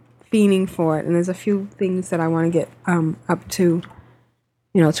I'm fiending for it, and there's a few things that I want to get up to,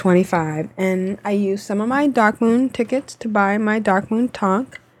 25. And I use some of my Darkmoon tickets to buy my Darkmoon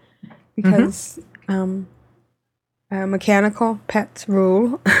Tonk because mechanical pets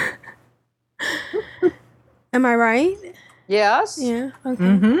rule. Am I right? Yes. Yeah.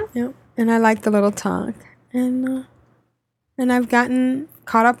 Okay. Yep. And I like the little Tonk, and I've gotten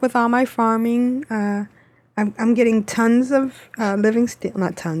caught up with all my farming. I'm getting tons of living steel,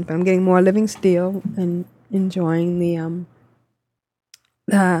 not tons, but I'm getting more living steel and enjoying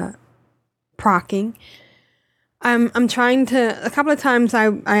the procking. I'm trying to, a couple of times I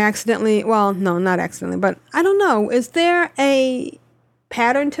accidentally, well, no, not accidentally, but I don't know. Is there a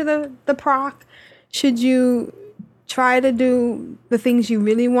pattern to the proc? Should you try to do the things you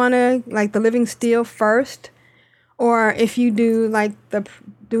really want to, like the living steel first? Or if you do like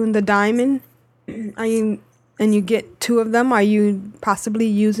doing the diamond, and you get 2 of them, are you possibly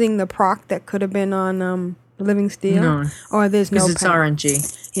using the proc that could have been on the living steel? No. Or there's no Because it's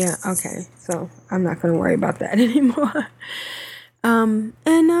RNG. Yeah, okay. So I'm not going to worry about that anymore. And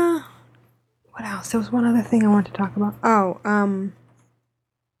what else? There was one other thing I wanted to talk about.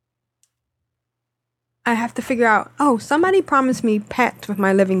 I have to figure out, somebody promised me pets with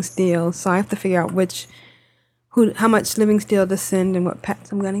my living steel, so I have to figure out how much living steel to send and what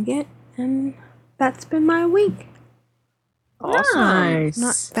pets I'm going to get. And that's been my week. Awesome. Nice.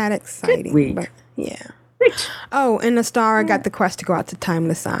 Not that exciting. Good week. But yeah. Oh, and Astara got the quest to go out to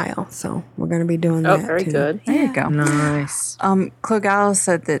Timeless Isle, so we're going to be doing that very too. good. There you go. Nice. Clogal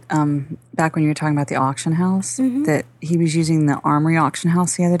said that back when you were talking about the auction house, that he was using the Armory auction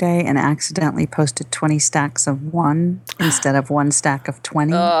house the other day and accidentally posted 20 stacks of 1 instead of 1 stack of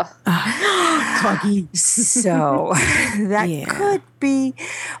 20. So that could be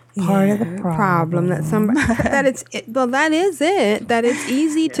part of the problem. That it's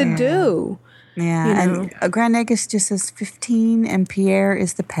easy to do. Yeah, and Grand Negus just says 15, and Pierre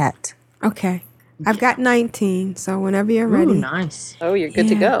is the pet. Okay. I've got 19, so whenever you're ready. Ooh, nice. Oh, you're good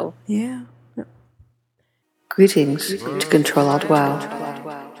to go. Yeah. Greetings to Control Alt WoW.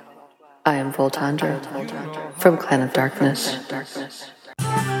 I am Voltandra from Clan of Darkness.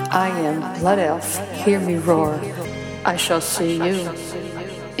 I am Blood Elf, hear me roar. I shall see you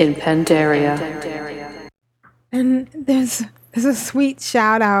in Pandaria. And there's a sweet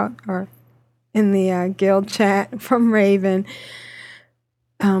shout out in the guild chat from Raven.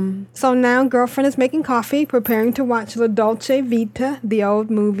 So now girlfriend is making coffee, preparing to watch La Dolce Vita, the old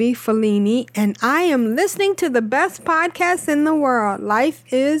movie Fellini, and I am listening to the best podcast in the world. Life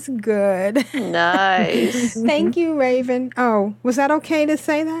is good. Nice. Thank you, Raven. Oh, was that okay to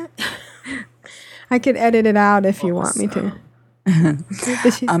say that? I could edit it out if you want me to.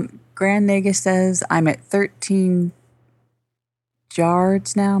 Grand Negus says, I'm at 13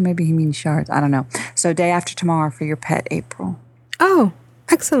 yards now. Maybe he means shards. I don't know. So day after tomorrow for your pet, April. Oh,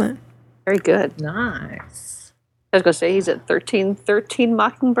 excellent. Very good. Nice. I was going to say he's at 1313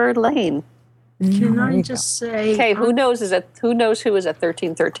 Mockingbird Lane. Can I just say... Okay, who knows who is at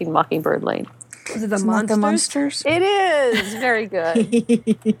 1313 Mockingbird Lane? Is it the monsters? It is. Very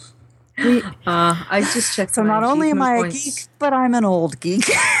good. I just checked. So not only am I a geek, but I'm an old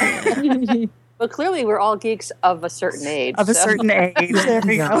geek. Well, clearly we're all geeks of a certain age. Of a certain age. There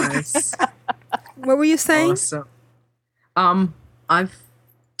we go. What were you saying? Awesome. I've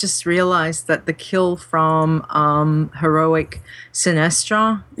just realized that the kill from Heroic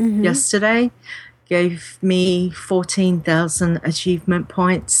Sinestra yesterday gave me 14,000 achievement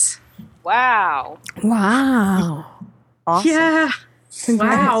points. Wow. Awesome. Yeah.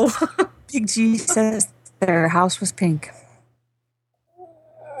 Wow. Big G says their house was pink.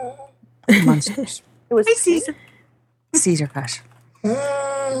 Monsters. It was Caesar. Caesar Crush.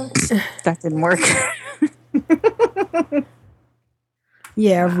 That didn't work.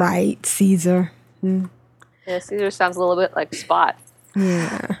 Yeah, right. Caesar. Yeah, Caesar sounds a little bit like Spot.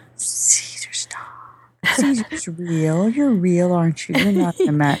 Yeah. Caesar, stop. Caesar's real. You're real, aren't you? You're not an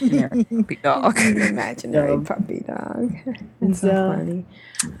imaginary puppy dog. Imaginary puppy dog. It's so funny.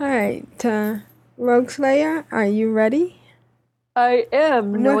 All right. Rogue Slayer, are you ready? I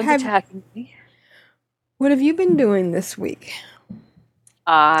am. No one's attacking me. What have you been doing this week?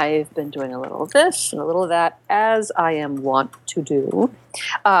 I've been doing a little of this and a little of that, as I am wont to do.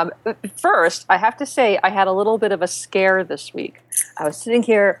 First, I have to say I had a little bit of a scare this week. I was sitting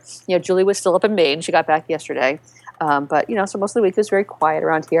here, Julie was still up in Maine. She got back yesterday. But, so most of the week it was very quiet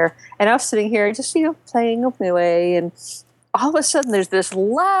around here. And I was sitting here just, playing away. And all of a sudden there's this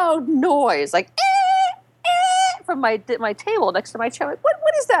loud noise, like, from my table next to my chair. Like,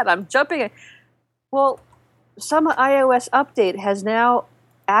 what is that? I'm jumping. Well, some iOS update has now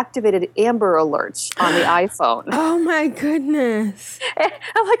activated Amber Alerts on the iPhone. Oh my goodness. And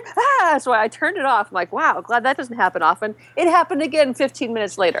I'm like, so I turned it off. I'm like, wow, glad that doesn't happen often. It happened again 15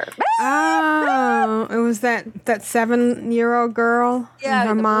 minutes later. Oh, it was that 7-year-old girl and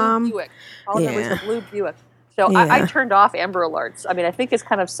her mom. Blue Buick. It was the blue Buick. So I turned off Amber Alerts. I mean, I think it's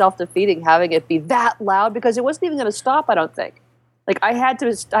kind of self-defeating having it be that loud because it wasn't even going to stop, I don't think. Like, I had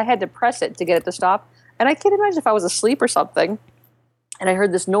to press it to get it to stop. And I can't imagine if I was asleep or something and I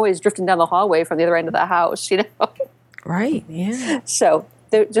heard this noise drifting down the hallway from the other end of the house, Right, yeah. So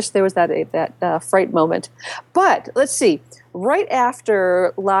there was that fright moment. But let's see. Right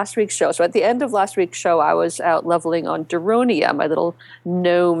after last week's show, so at the end of last week's show, I was out leveling on Daronia, my little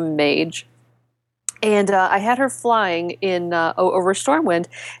gnome mage. And I had her flying in over Stormwind,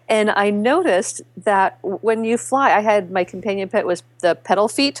 and I noticed that when you fly, I had my companion pet was the Petal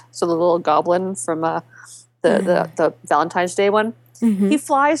Feet, so the little goblin from the Valentine's Day one. Mm-hmm. He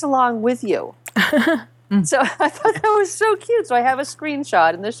flies along with you. So I thought that was so cute. So I have a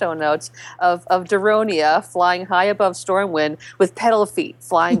screenshot in the show notes of Daronia flying high above Stormwind with Petal Feet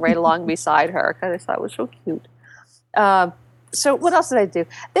flying right along beside her. I thought it was so cute. So what else did I do?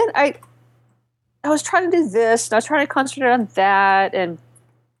 Then I was trying to do this, and I was trying to concentrate on that, and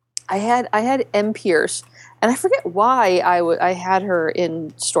I had M. Pierce, and I forget why I had her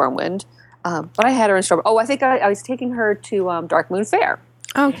in Stormwind, but I had her in Stormwind. Oh, I think I was taking her to Darkmoon Faire.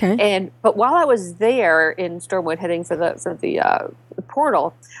 Okay. But while I was there in Stormwind, heading for the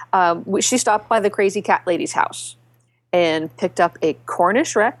portal, she stopped by the crazy cat lady's house and picked up a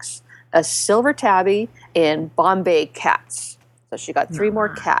Cornish Rex, a silver tabby, and Bombay cats. So she got 3 more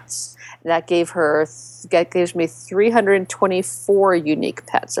cats. That gives me 324 unique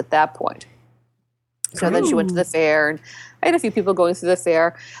pets at that point. So then she went to the fair, and I had a few people going through the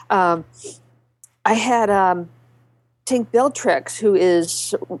fair. I had Tink Bellatrix, who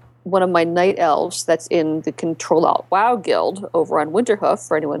is one of my night elves that's in the Ctrl Alt WoW guild over on Winterhoof,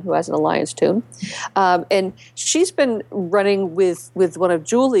 for anyone who has an Alliance tune. And she's been running with one of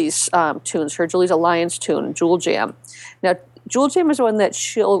Julie's tunes, Julie's Alliance tune, Jewel Jam. Now, Jewel Jam is one that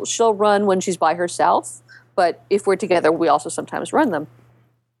she'll run when she's by herself, but if we're together, we also sometimes run them.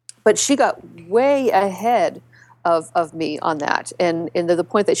 But she got way ahead of me on that, and to the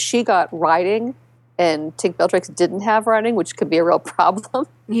point that she got riding, and Tink Bellatrix didn't have riding, which could be a real problem.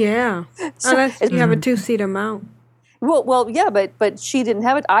 Yeah, unless you have a 2-seater mount. Well, yeah, but she didn't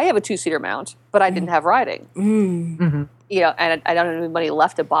have it. I have a 2-seater mount, but I didn't have riding. Mm-hmm. And I don't have any money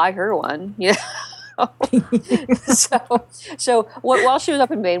left to buy her one. So while she was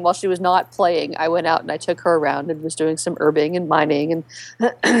up in Maine, while she was not playing, I went out and I took her around and was doing some herbing and mining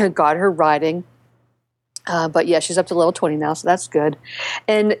and got her riding. But yeah, she's up to level 20 now, so that's good.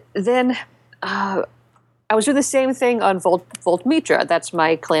 And then I was doing the same thing on Voltmitra. That's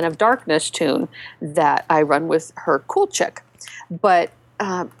my Clan of Darkness tune that I run with her Cool Chick. But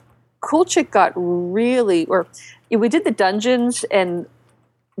Cool Chick got really, we did the dungeons and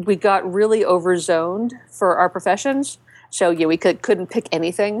we got really overzoned for our professions. So yeah, we couldn't pick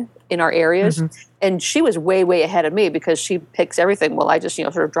anything in our areas. Mm-hmm. And she was way, way ahead of me because she picks everything while I just,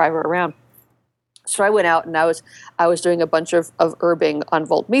 sort of drive her around. So I went out and I was doing a bunch of herbing on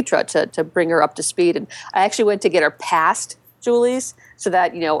Voltmitra to bring her up to speed. And I actually went to get her past Julie's so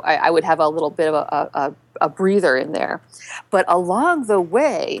that, I would have a little bit of a breather in there. But along the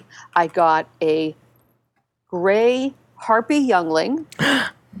way, I got a gray harpy youngling.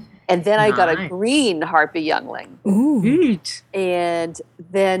 And then I got a green harpy youngling. Ooh. And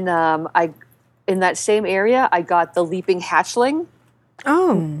then in that same area, I got the leaping hatchling.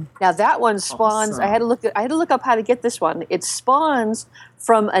 Oh. Now that one spawns. Awesome. I had to look up how to get this one. It spawns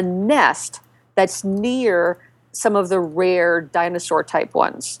from a nest that's near some of the rare dinosaur type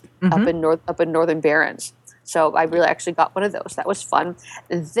ones up in Northern Barrens. So I really actually got one of those. That was fun.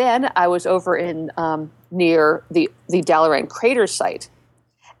 And then I was over in near the Dalaran crater site.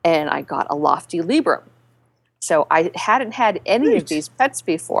 And I got a lofty Libram. So I hadn't had any of these pets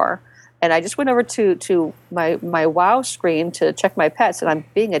before. And I just went over to my WoW screen to check my pets, and I'm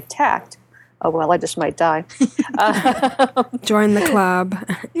being attacked. Oh, well, I just might die. Join the club.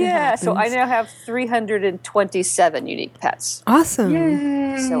 Yeah, so I now have 327 unique pets. Awesome.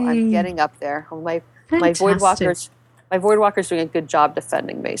 Yay. So I'm getting up there. My Voidwalker's doing a good job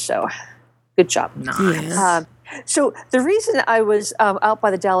defending me, so good job. Nice. So the reason I was out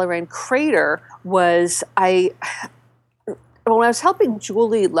by the Dalaran crater was when I was helping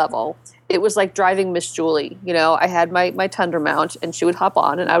Julie level, it was like driving Miss Julie. You know, I had my Tundra mount, and she would hop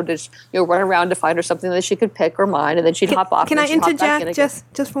on, and I would just run around to find her something that she could pick or mine, and then she'd hop off. Can I interject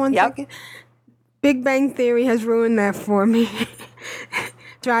just for 1 second? Big Bang Theory has ruined that for me.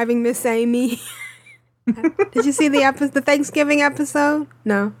 Driving Miss Amy. Did you see the Thanksgiving episode?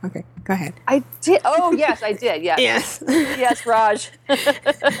 No? Okay, go ahead. I did. Oh, yes, I did. Yes. Yes. Yes, Raj.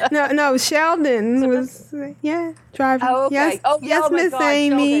 No, Sheldon was, driving. Oh, okay. Yes, Oh, yes, oh my Miss God,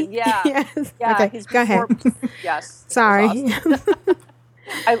 Amy. Sheldon. Yeah. Yes. Yeah, Okay, he's go ahead. Yes. Sorry. Awesome.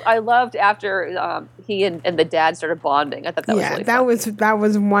 I loved after he and the dad started bonding. I thought that was really fun. that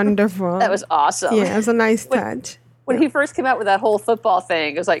was wonderful. That was awesome. Yeah, it was a nice touch. When he first came out with that whole football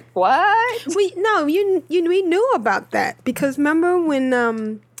thing, it was like, what? We knew about that because remember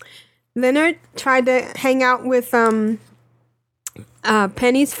when Leonard tried to hang out with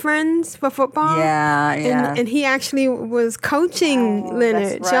Penny's friends for football? Yeah. And he actually was coaching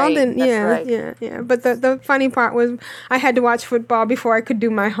Leonard. That's Sheldon, right. yeah. But the funny part was I had to watch football before I could do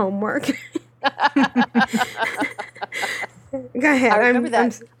my homework. Go ahead. I remember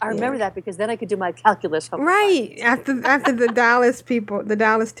that. I remember that because then I could do my calculus homework. Right after the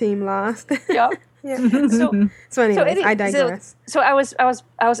Dallas team lost. Yep. Yeah. So anyways, I digress. So I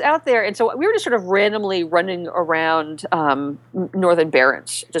was out there, and so we were just sort of randomly running around Northern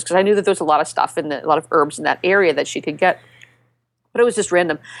Barrens, just because I knew that there was a lot of stuff a lot of herbs in that area that she could get. But it was just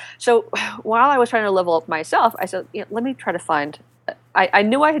random. So while I was trying to level up myself, I said, let me try to find. I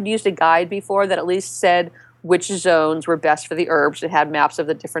knew I had used a guide before that at least said which zones were best for the herbs. It had maps of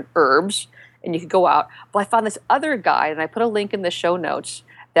the different herbs, and you could go out. But I found this other guide, and I put a link in the show notes.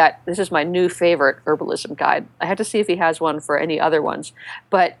 That this is my new favorite herbalism guide. I have to see if he has one for any other ones,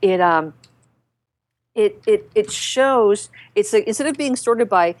 but it shows instead of being sorted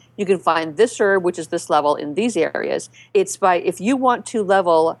by you can find this herb which is this level in these areas. It's by if you want to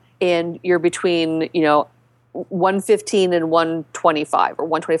level and you're between 115 and 125 or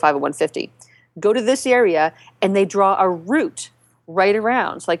 125 and 150. Go to this area and they draw a route right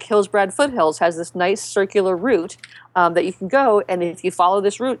around. It's like Hillsbrad Foothills has this nice circular route that you can go, and if you follow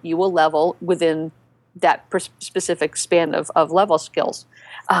this route, you will level within that specific span of level skills.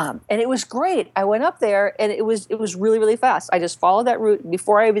 And it was great. I went up there, and it was really, really fast. I just followed that route.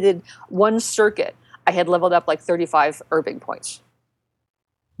 Before I even did one circuit, I had leveled up like 35 herbing points.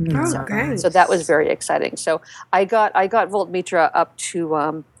 So that was very exciting. So I got Voltmitra up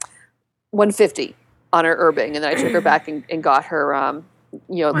to 150 on her herbing, and then I took her back and got her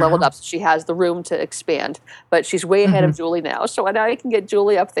leveled up so she has the room to expand. But she's way ahead of Julie now, so now I can get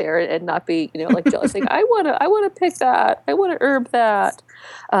Julie up there and not be like jealous. Saying, I want to pick that. I want to herb that.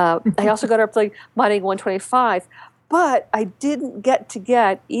 I also got her up to like mining 125, but I didn't get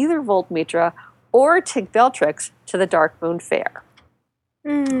either Voltmitra or Tig Beltrix to the Darkmoon Faire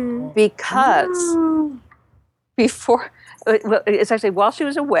because before. Well, it's actually while she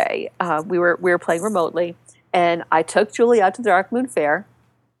was away, we were playing remotely, and I took Julie out to the Darkmoon Faire,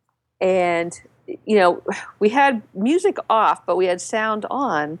 and we had music off, but we had sound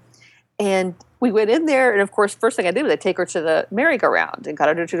on, and we went in there, and of course, first thing I did was I take her to the merry-go-round and got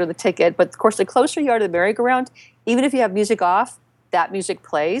her to do the ticket. But of course, the closer you are to the merry-go-round, even if you have music off, that music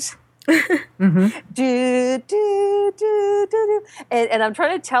plays. Do, do, do, do, do. And I'm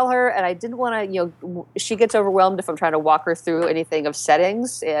trying to tell her, and I didn't want to, she gets overwhelmed if I'm trying to walk her through anything of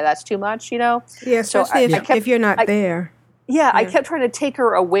settings. Yeah, that's too much, Yeah, especially if you're not there. Yeah, I kept trying to take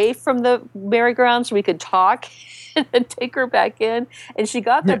her away from the merry-go-round so we could talk and then take her back in. And she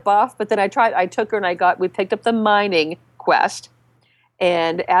got the buff, but then I took her and we picked up the mining quest.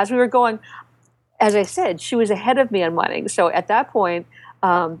 And as we were going, as I said, she was ahead of me on mining. So at that point,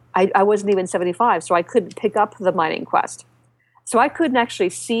 I wasn't even 75, so I couldn't pick up the mining quest. So I couldn't actually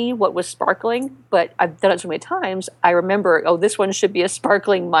see what was sparkling, but I've done it so many times, I remember, this one should be a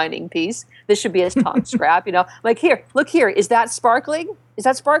sparkling mining piece. This should be a taunt scrap, Like, here, look here, is that sparkling? Is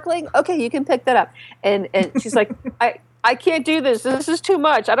that sparkling? Okay, you can pick that up. And she's like, I can't do this. This is too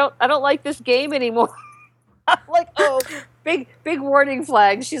much. I don't like this game anymore. I'm like, big warning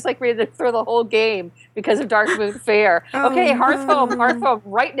flag. She's like ready to throw the whole game because of Darkmoon Faire. Okay, Hearth home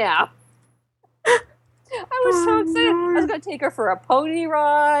right now. I was so excited. I was going to take her for a pony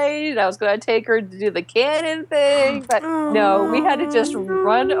ride. I was going to take her to do the cannon thing, but no, we had to just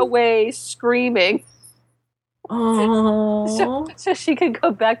run away screaming. So she could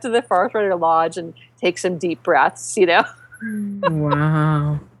go back to the Forest Rider Lodge and take some deep breaths,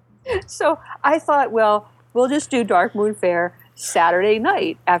 Wow. So I thought, well, we'll just do Darkmoon Faire Saturday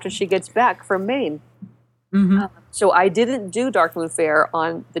night after she gets back from Maine. So I didn't do Darkmoon Faire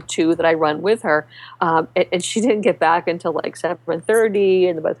on the 2 that I run with her, and she didn't get back until like 7:30.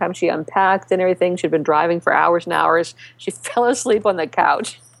 And by the time she unpacked and everything, she'd been driving for hours and hours. She fell asleep on the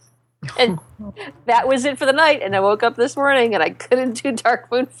couch, and that was it for the night. And I woke up this morning and I couldn't do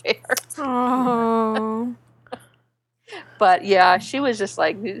Darkmoon Faire. Oh. But yeah, she was just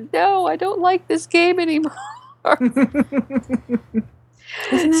like, no, I don't like this game anymore.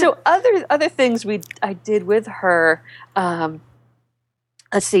 So other things I did with her.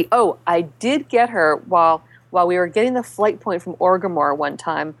 Let's see. Oh, I did get her while we were getting the flight point from Orgrimmar one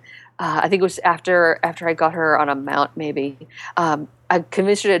time. I think it was after I got her on a mount. Maybe I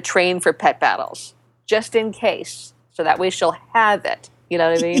convinced her to train for pet battles just in case, so that way she'll have it. You know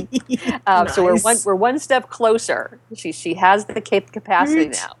what I mean? Nice. So we're one step closer. She has the capacity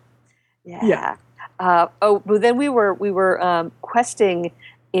now. Yeah. But then we were questing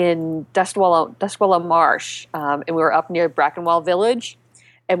in Dustwallow Marsh, and we were up near Brackenwell Village,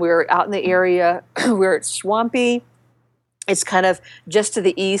 and we were out in the area where it's swampy. It's kind of just to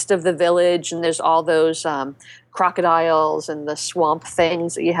the east of the village, and there's all those crocodiles and the swamp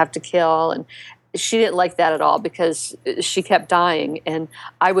things that you have to kill. And she didn't like that at all because she kept dying, and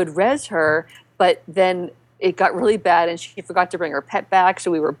I would res her, but then it got really bad, and she forgot to bring her pet back,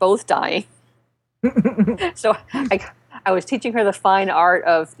 so we were both dying. So I was teaching her the fine art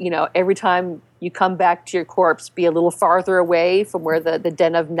of, every time you come back to your corpse, be a little farther away from where the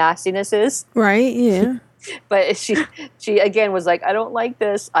den of nastiness is. Right, yeah. But she again was like, I don't like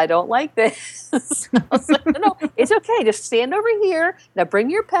this. I don't like this. I was like, no, it's okay. Just stand over here. Now bring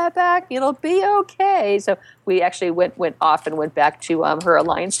your pet back. It'll be okay. So we actually went off and went back to her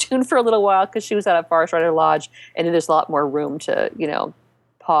Alliance Tune for a little while because she was at a Forest Rider Lodge, and there's a lot more room to,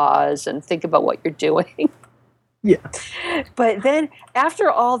 pause and think about what you're doing. Yeah. But then after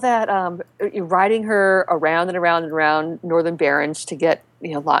all that, riding her around and around and around Northern Barrens to get,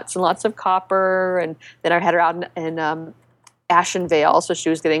 lots and lots of copper. And then I had her out in Ashen Vale. So she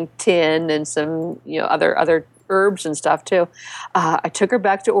was getting tin and some, other herbs and stuff too. I took her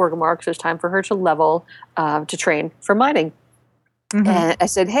back to Orgrimmar because it was time for her to level to train for mining. And I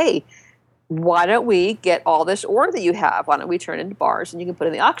said, hey, why don't we get all this ore that you have? Why don't we turn it into bars and you can put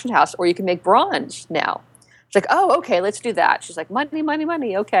it in the auction house, or you can make bronze now. She's like, oh, okay, let's do that. She's like, money, money,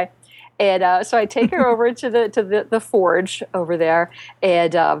 money. Okay. And so I take her over to the forge over there.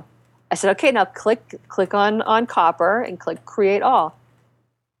 And I said, okay, now click on copper and click create all.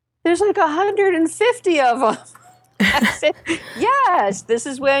 There's like 150 of them. I said, yes, this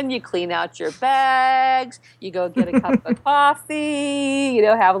is when you clean out your bags, you go get a cup of coffee,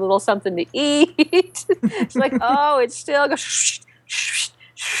 have a little something to eat. It's like, oh, it's still goes.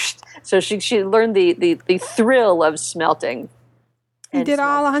 So she learned the thrill of smelting. You did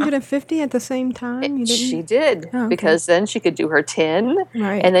all 150 at the same time? She did, okay. Because then she could do her tin,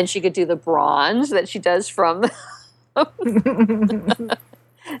 right. And then she could do the bronze that she does from.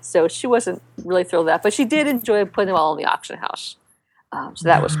 So she wasn't really thrilled with that, but she did enjoy putting them all in the auction house. So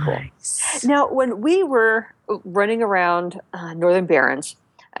that was cool. Now, when we were running around Northern Barrens,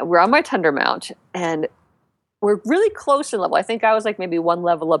 we're on my Tundra Mount, and we're really close in level. I think I was like maybe one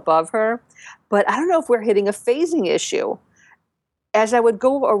level above her, but I don't know if we're hitting a phasing issue. As I would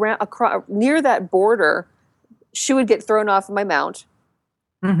go around near that border, she would get thrown off of my mount,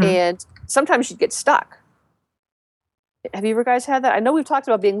 and sometimes she'd get stuck. Have you ever guys had that? I know we've talked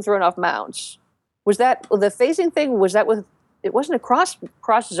about being thrown off mounts. Was that the phasing thing? Was that with? It wasn't a cross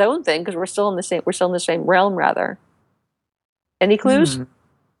zone thing because we're still in the same realm rather. Any clues?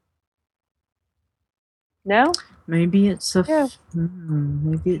 No. Maybe it's maybe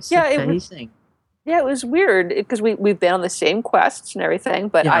it's phasing. Yeah, it was weird because we've been on the same quests and everything,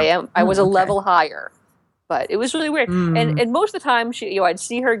 but I was a level higher. But it was really weird. And most of the time, I'd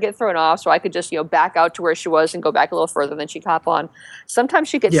see her get thrown off, so I could just back out to where she was and go back a little further, and then she'd hop on. Sometimes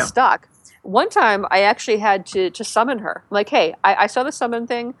she'd get stuck. One time, I actually had to summon her. I'm like, hey, I saw the summon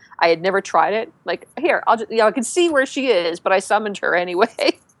thing. I had never tried it. Like, here, I'll just, I can see where she is, but I summoned her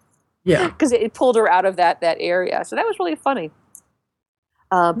anyway. Yeah. Because it pulled her out of that area. So that was really funny.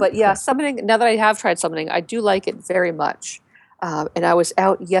 But yeah, summoning, now that I have tried summoning, I do like it very much. And I was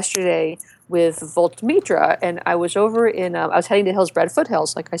out yesterday with Voltmitra, and I was over in, I was heading to Hillsbred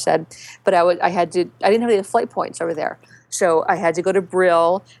Foothills, like I said, but I didn't have any flight points over there. So I had to go to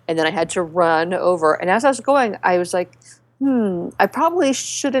Brill, and then I had to run over. And as I was going, I was like, I probably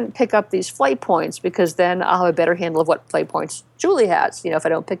shouldn't pick up these flight points because then I'll have a better handle of what flight points Julie has, if I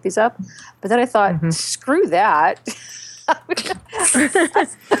don't pick these up. But then I thought, screw that.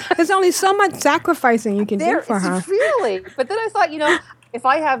 There's only so much sacrificing you can do for her. Really? But then I thought, if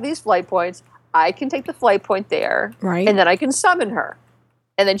I have these flight points, I can take the flight point there, right? And then I can summon her,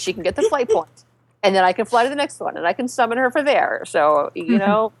 and then she can get the flight point, and then I can fly to the next one, and I can summon her for there. So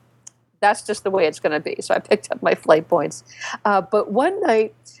that's just the way it's going to be. So I picked up my flight points, but one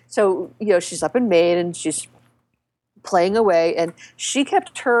night, so she's up in Maine and she's playing away, and she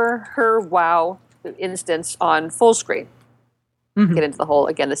kept her WoW instance on full screen. Get into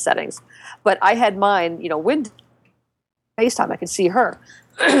the settings, but I had mine, wind FaceTime. I could see her.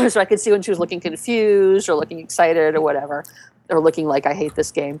 So I could see when she was looking confused or looking excited or whatever, or looking like I hate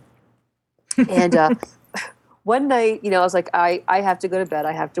this game. And one night, I was like, I have to go to bed.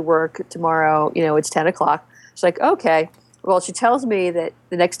 I have to work tomorrow. It's 10 o'clock. She's like, okay. Well, she tells me that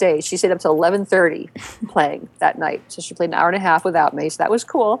the next day she stayed up till 11:30 playing that night. So she played an hour and a half without me. So that was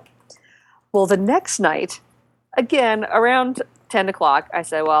cool. Well, the next night, again, around 10 o'clock, I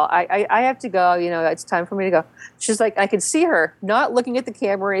said, well, I have to go. It's time for me to go. She's like, I could see her not looking at the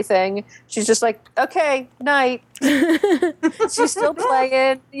camera or anything. She's just like, okay, night. She's still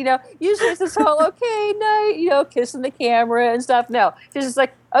playing. Usually it's this whole, okay, night, kissing the camera and stuff. No, she's just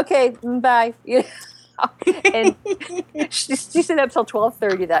like, okay, bye. And she stayed up till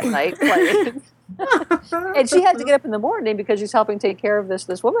 12:30 that night playing. And she had to get up in the morning because she's helping take care of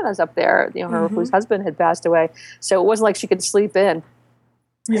this woman that's up there, her whose husband had passed away. So it wasn't like she could sleep in.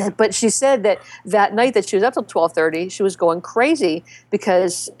 Yeah. But she said that night that she was up till 12:30, she was going crazy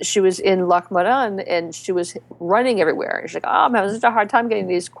because she was in Darkmoon and she was running everywhere. And she's like, I'm having such a hard time getting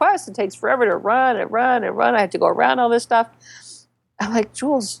these quests. It takes forever to run and run and run. I have to go around all this stuff. I'm like,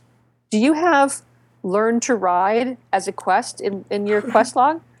 Jules, do you have Learn to Ride as a quest in your quest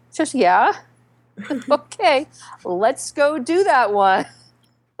log? She says, yeah. Okay, let's go do that one.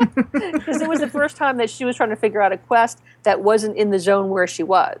 Because it was the first time that she was trying to figure out a quest that wasn't in the zone where she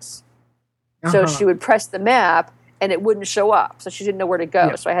was. So she would press the map and it wouldn't show up. So she didn't know where to go.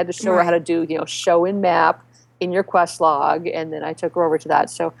 Yeah. So I had to show her how to do, show in map in your quest log. And then I took her over to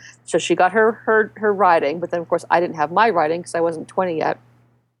that. So she got her riding, but then of course I didn't have my riding because I wasn't 20 yet.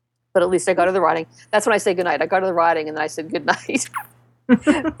 But at least I got her the riding. That's when I say goodnight. I got her the riding and then I said goodnight.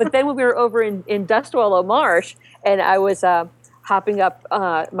 But then when we were over in Dustwallow Marsh and I was hopping up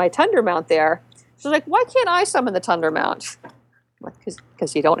my Tundra Mount there, she was like, why can't I summon the Tundra Mount?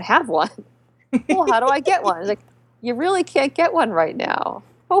 Because you don't have one. Well, how do I get one? I was like, you really can't get one right now.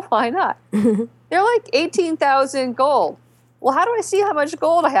 Oh, why not? They're like 18,000 gold. Well, how do I see how much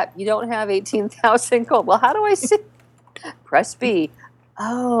gold I have? You don't have 18,000 gold. Well, how do I see? Press B.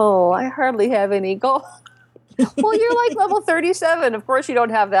 Oh, I hardly have any gold. Well, you're like level 37. Of course you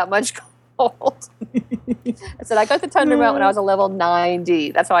don't have that much gold. I said, I got the Tundra Mount when I was a level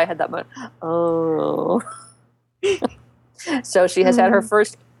 90. That's how I had that much. Oh. So she has had her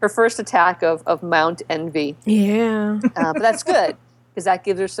first attack of Mount Envy. Yeah. But that's good because that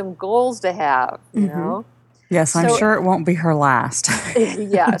gives her some goals to have, you know? Yes, I'm sure it won't be her last.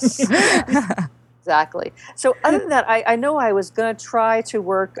 Yes. Exactly. So other than that, I know I was going to try to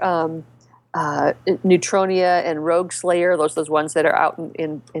work Neutronia and Rogue Slayer, those ones that are out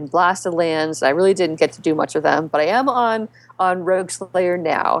in Blasted Lands. I really didn't get to do much of them, but I am on Rogue Slayer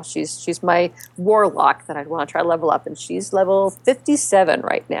now. She's my warlock that I want to try to level up, and she's level 57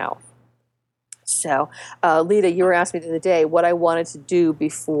 right now. So, Lita, you were asking me the other day what I wanted to do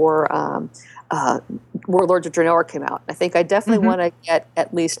before Warlords of Draenor came out. I think I definitely want to get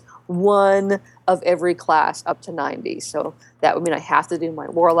at least one of every class up to 90. So that would mean I have to do my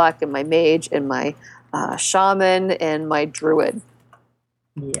warlock and my mage and my shaman and my druid.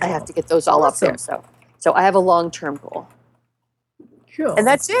 Yeah. I have to get those all up there. So I have a long-term goal. Cool. And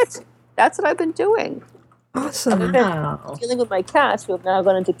that's it. That's what I've been doing. Awesome. Dealing with my cats who have now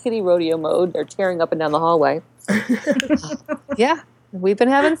gone into kitty rodeo mode. They're tearing up and down the hallway. Yeah, we've been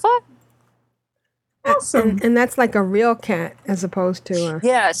having fun. Awesome. And that's like a real cat as opposed to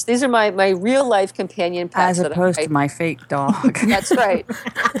Yes, these are my real life companion pets. As opposed to my fake dog. That's right.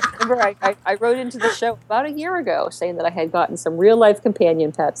 Remember, I wrote into the show about a year ago saying that I had gotten some real life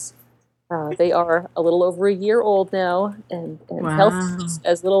companion pets. They are a little over a year old now and healthy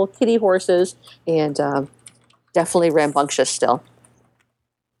as little kitty horses and definitely rambunctious still.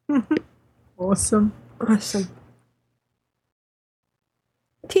 Awesome.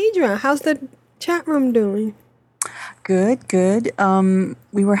 Tidra, how's the chat room doing? Good.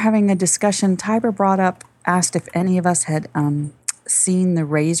 We were having a discussion. Tiber asked if any of us had seen the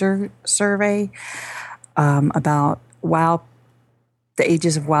Razor survey about WoW, the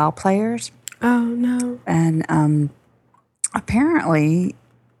ages of WoW players. Oh, no. And apparently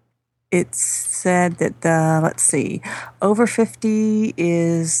it said that over 50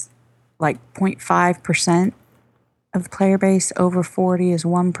 is like 0.5%. of the player base. Over 40 is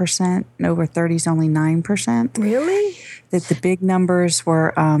 1%, and over 30 is only 9%. Really? The big numbers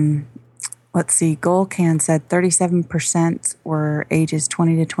were, let's see, Golcan said 37% were ages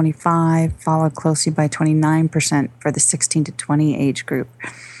 20 to 25, followed closely by 29% for the 16 to 20 age group.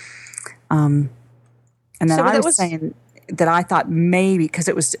 And then I was saying that I thought maybe, because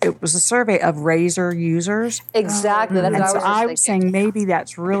it was a survey of Razor users. Exactly. That's And what so I was saying maybe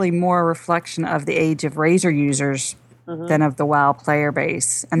that's really more a reflection of the age of Razor users than of the WoW player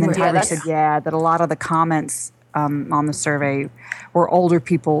base. And then Tyler said, that a lot of the comments on the survey were older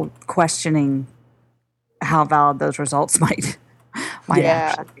people questioning how valid those results might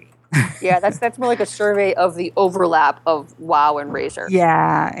actually be. Yeah, that's more like a survey of the overlap of WoW and Razor.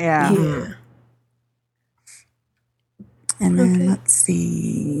 Yeah. And then let's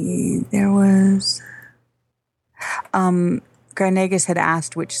see, there was Garnegas had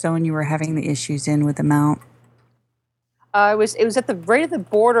asked which zone you were having the issues in with the mount. It was at the right at the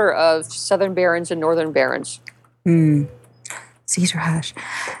border of Southern Barrens and Northern Barrens. Caesar hash.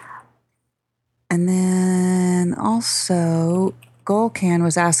 And then also Golcan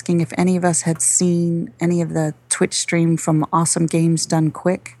was asking if any of us had seen any of the Twitch stream from Awesome Games Done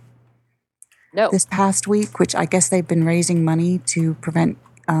Quick. No. This past week, which I guess they've been raising money to prevent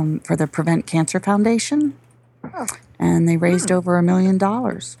for the Prevent Cancer Foundation. Oh. And they raised over $1 million.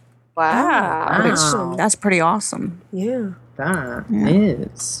 Wow. That's pretty awesome. Yeah. That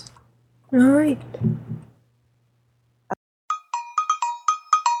is. All right.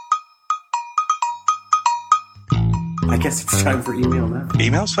 I guess it's time for email now.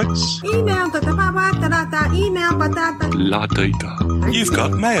 Emails, folks? Email. Email. La data. You've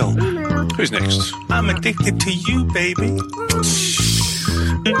got mail. Email. Who's next? I'm addicted to you, baby.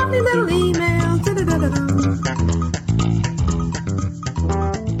 Lovely little email.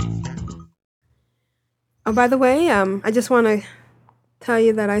 Oh, by the way, I just want to tell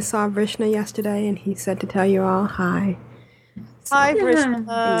you that I saw Vrishna yesterday, and he said to tell you all hi. Hi, Vrishna.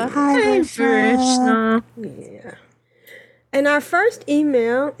 Hi, Vrishna. Yeah. And our first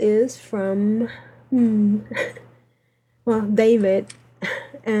email is from, David.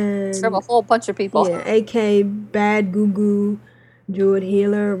 And it's from a whole bunch of people. Yeah, A.K. Bad Goo Goo, Druid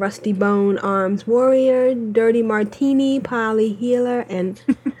Healer, Rusty Bone, Arms Warrior, Dirty Martini, Poly Healer, and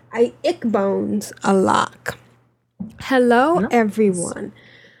Ick Bones, a lock. Hello, everyone.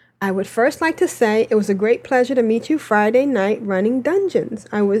 I would first like to say it was a great pleasure to meet you Friday night running dungeons.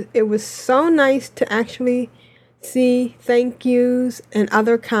 It was so nice to actually see thank yous and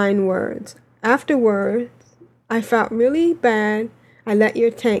other kind words. Afterwards, I felt really bad. I let your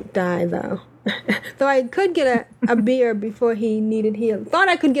tank die, though. Though I could get a beer before he needed healing. Thought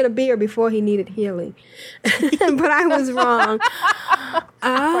I could get a beer before he needed healing. But I was wrong.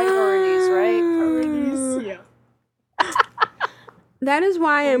 Priorities, right? Priorities, yeah. That is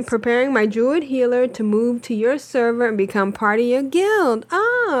why I'm preparing my Druid Healer to move to your server and become part of your guild.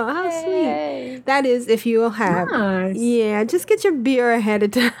 Oh, how sweet. That is if you'll have. Nice. Yeah, just get your beer ahead of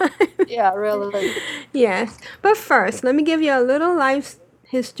time. Yeah, really. Yes. But first, let me give you a little life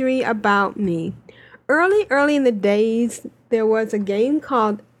history about me. Early in the days, there was a game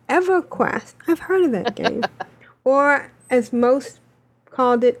called EverQuest. I've heard of that game. Or as most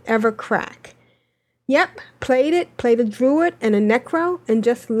called it, EverCrack. Yep, played a druid and a necro and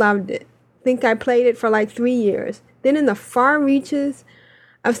just loved it. Think I played it for like 3 years. Then in the far reaches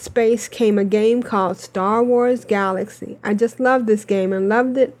of space came a game called Star Wars Galaxy. I just loved this game and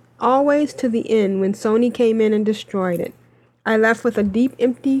loved it always to the end when Sony came in and destroyed it. I left with a deep,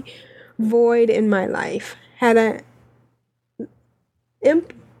 empty void in my life. Had an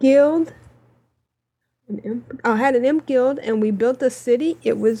imp guild. Had an imp guild, and we built a city.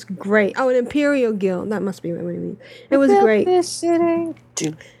 It was great. Oh, an imperial guild. That must be what it means. It was great. This city.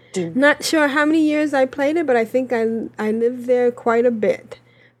 Not sure how many years I played it, but I think I lived there quite a bit.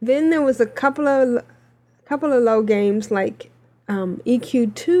 Then there was a couple of low games like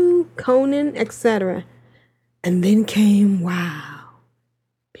EQ2, Conan, etc. And then came WoW.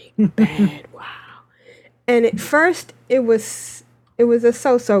 Big bad WoW. And at first it was a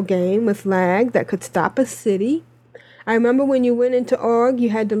so-so game with lag that could stop a city. I remember when you went into org,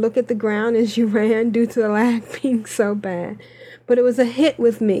 you had to look at the ground as you ran due to the lag being so bad. But it was a hit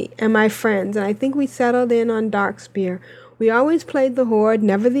with me and my friends, and I think we settled in on Darkspear. We always played the Horde,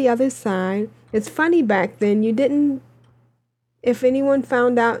 never the other side. It's funny back then, you didn't... If anyone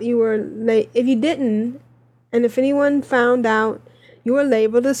found out you were late... If you didn't, and if anyone found out you were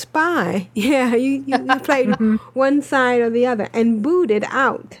labeled a spy. Yeah, you played one side or the other and booted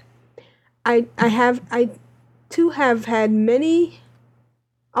out. I too have had many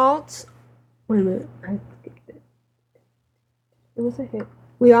alts. Wait a minute. I skipped it. It was a hit.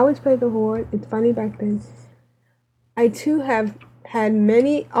 We always played the Horde. It's funny back then. I too have had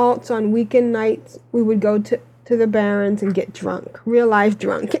many alts on weekend nights. We would go to the Barrens and get drunk, real life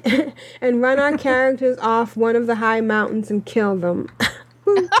drunk, and run our characters off one of the high mountains and kill them.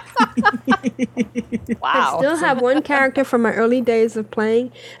 I still have one character from my early days of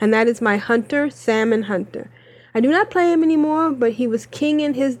playing, and that is my hunter, Salmon Hunter. I do not play him anymore, but he was king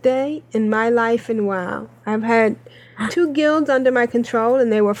in his day, in my life in WoW. I've had 2 guilds under my control,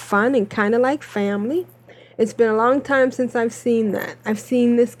 and they were fun and kind of like family. It's been a long time since I've seen that. I've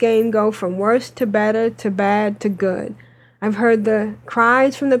seen this game go from worse to better to bad to good. I've heard the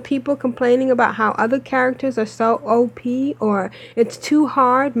cries from the people complaining about how other characters are so OP or it's too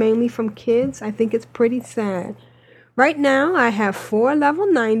hard, mainly from kids. I think it's pretty sad. Right now, I have 4 level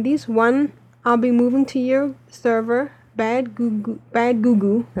 90s. One, I'll be moving to your server, Bad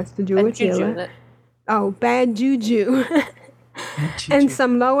Gugu. That's the Druid healer. Oh, Bad Juju. And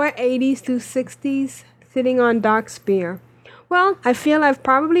some lower 80s through 60s. Sitting on Dark Spear. Well, I feel I've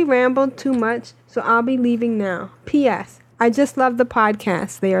probably rambled too much, so I'll be leaving now. P.S. I just love the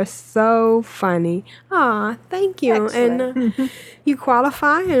podcast. They are so funny. Aw, thank you. Excellent. And you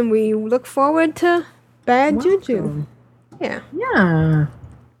qualify, and we look forward to Bad Juju. Yeah. Yeah.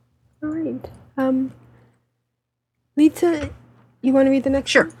 All right. Lita, you want to read the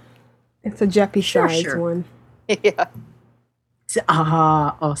next one? It's a Jeppy-sized one. Yeah.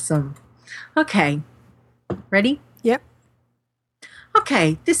 Awesome. Okay. Ready? Yep.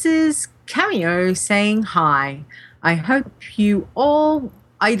 Okay, this is Cameo saying hi. I love you all.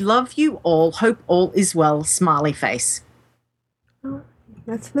 Hope all is well. Smiley face.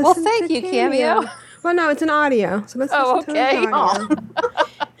 Let's listen Well, thank to you, Cameo. Well, no, it's an audio. So let's listen to the audio.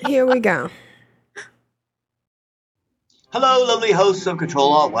 Here we go. Hello, lovely hosts of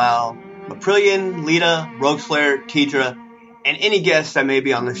Ctrl WoW, Aprillian, Lita, Rogueslayer, Tidra, and any guests that may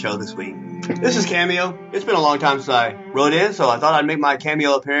be on the show this week. This is Cameo. It's been a long time since I wrote in, so I thought I'd make my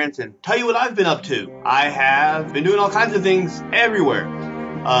cameo appearance and tell you what I've been up to. I have been doing all kinds of things everywhere.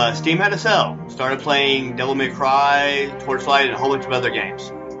 Steam had a sale. Started playing Devil May Cry, Torchlight, and a whole bunch of other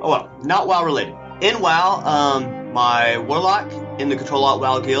games. Oh well, not WoW related. In WoW, my Warlock in the Ctrl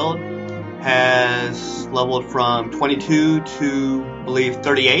WoW guild has leveled from 22 to, I believe,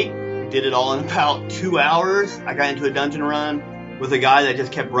 38. Did it all in about 2 hours. I got into a dungeon run with a guy that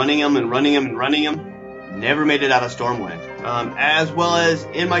just kept running him. Never made it out of Stormwind. As well as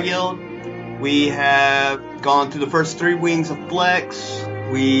in my guild, we have gone through the first 3 wings of Flex.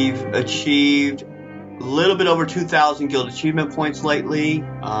 We've achieved a little bit over 2,000 guild achievement points lately.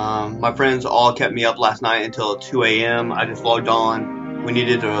 My friends all kept me up last night until 2 a.m. I just logged on. We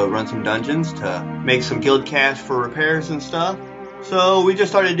needed to run some dungeons to make some guild cash for repairs and stuff. So we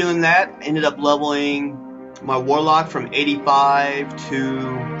just started doing that. Ended up leveling my Warlock from 85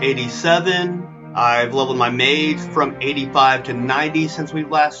 to 87. I've leveled my Mage from 85 to 90 since we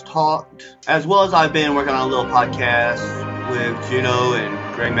last talked. As well as I've been working on a little podcast with Juno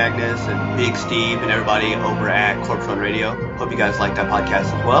and Greg Magnus and Big Steve and everybody over at Corpse Run Radio. Hope you guys like that podcast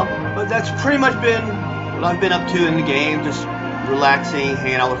as well. But that's pretty much been what I've been up to in the game. Just relaxing,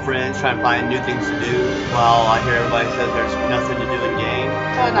 hanging out with friends, trying to find new things to do. While I hear everybody says there's nothing to do in game.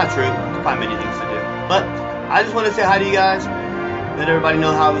 Not true. You can find many things to do. But I just want to say hi to you guys. Let everybody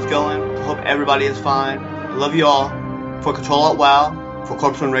know how it's going. Hope everybody is fine. I love you all. For Ctrl WoW, for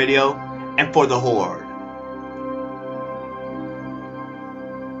Corpse Run Radio, and for the Horde.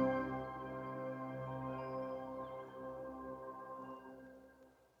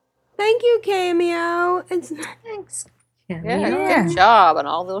 Thank you, Cameo. Thanks. Yeah, good job on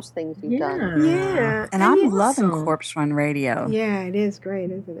all those things you've done. Yeah. And I'm loving Corpse Run Radio. Yeah, it is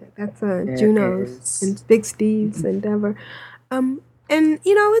great, isn't it? That's Juno's and Big Steve's endeavor. And,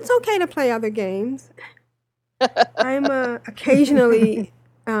 it's okay to play other games. I'm occasionally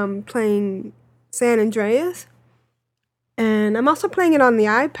playing San Andreas. And I'm also playing it on the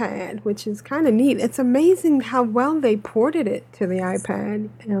iPad, which is kind of neat. It's amazing how well they ported it to the iPad.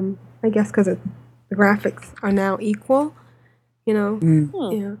 I guess because the graphics are now equal.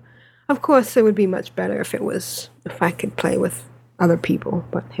 Yeah. Of course, it would be much better if I could play with other people.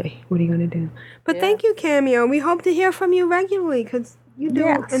 But hey, what are you going to do? But thank you, Cameo. We hope to hear from you regularly because you do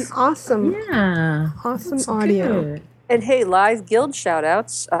an awesome audio. Good. And hey, live guild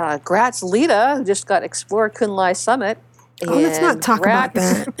shout-outs. Grats Lita, who just got Explore Kunlai Summit. Oh, let's not talk about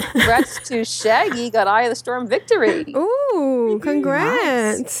that. Congrats to Shaggy, got Eye of the Storm victory. Ooh,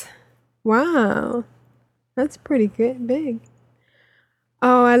 congrats. Nice. Wow. That's pretty good, big.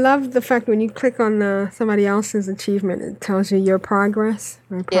 Oh, I love the fact when you click on somebody else's achievement, it tells you your progress.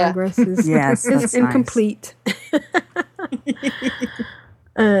 My progress is incomplete.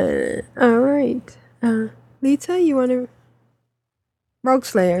 All right. Lita, you want to... Rogue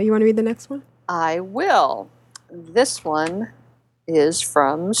Slayer, you want to read the next one? I will. This one is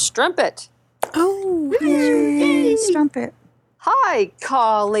from Strumpet. Oh, yay, Strumpet. Hi,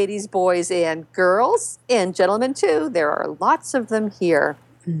 call ladies, boys, and girls, and gentlemen too. There are lots of them here.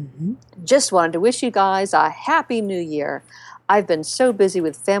 Mm-hmm. Just wanted to wish you guys a happy new year. I've been so busy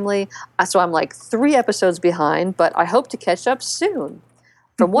with family, so I'm like 3 episodes behind, but I hope to catch up soon.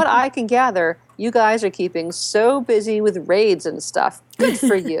 From what I can gather, you guys are keeping so busy with raids and stuff. Good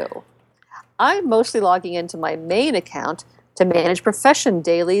for you. I'm mostly logging into my main account to manage profession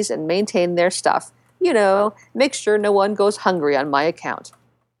dailies and maintain their stuff. You know, make sure no one goes hungry on my account.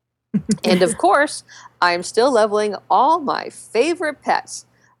 And of course, I'm still leveling all my favorite pets,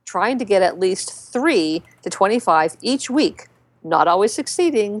 trying to get at least 3 to 25 each week. Not always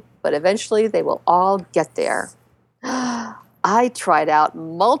succeeding, but eventually they will all get there. I tried out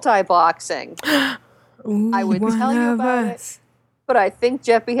multi-boxing. I would tell you about it, but I think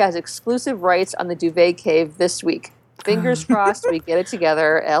Jeppy has exclusive rights on the Duvet Cave this week. Fingers crossed we get it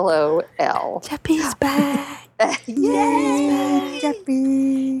together, LOL. Jeppy's back. Yay,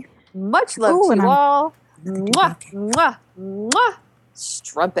 Jeppy. Much love to you all. Mwah, mwah, mwah.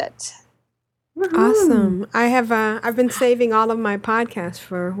 Strumpet. Awesome. I've been saving all of my podcasts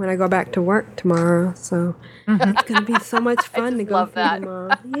for when I go back to work tomorrow, so it's going to be so much fun to go through them all.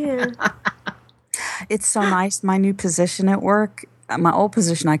 Yeah. It's so nice. My new position at work, my old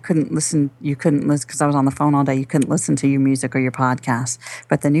position, you couldn't listen because I was on the phone all day. You couldn't listen to your music or your podcast.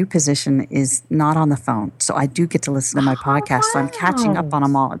 But the new position is not on the phone. So I do get to listen to my podcast. So I'm catching up on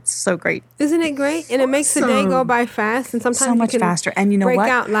them all. It's so great. Isn't it great? And it makes the day go by fast. And sometimes so much faster. And you know break what?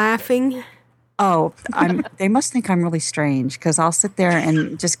 out laughing. Oh, they must think I'm really strange because I'll sit there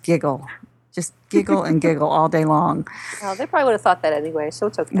and just giggle and giggle all day long. Well, they probably would have thought that anyway, so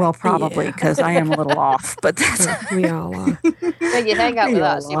it's okay. Well, probably because I am a little off, but that's we all are. When you hang out with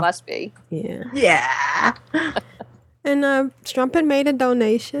us, you must be. Yeah. Yeah. And Strumpet made a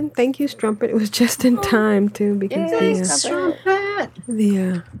donation. Thank you, Strumpet. It was just in time too because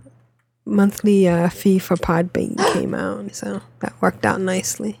the monthly fee for Podbean came out, so that worked out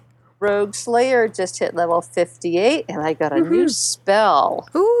nicely. Rogue Slayer just hit level 58, and I got a new spell.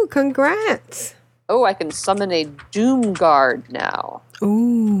 Ooh, congrats. Oh, I can summon a Doom Guard now.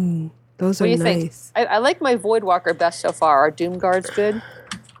 Ooh, those What are do you nice. think? I like my Voidwalker best so far. Are Doom Guards good?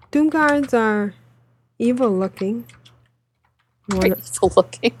 Doom Guards are evil looking. Evil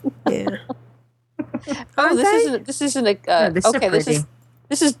looking. Yeah. Oh, this isn't a okay.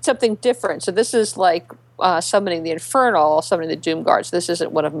 This is something different. So this is like summoning the Infernal, summoning the Doom Guard. So this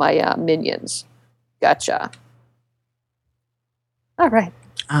isn't one of my minions. Gotcha. All right.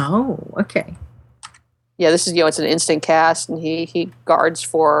 Oh, okay. Yeah, this is it's an instant cast, and he guards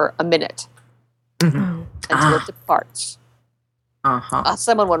for a minute until it departs. I'll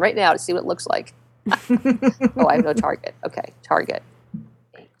summon one right now to see what it looks like. Oh, I have no target. Okay, target.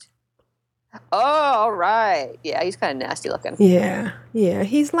 8. Oh, all right. Yeah, he's kind of nasty looking. Yeah.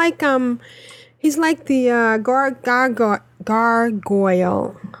 He's like the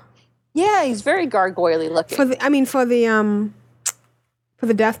gargoyle. Yeah, he's very gargoyle-y looking. For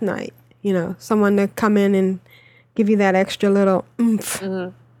the Death Knight, someone to come in and give you that extra little oomph.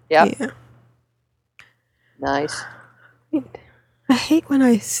 Mm-hmm. Yep. Yeah. Nice. I hate when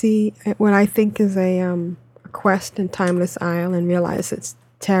I see what I think is a quest in Timeless Isle and realize it's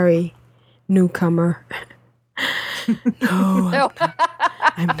Terry Newcomer. No,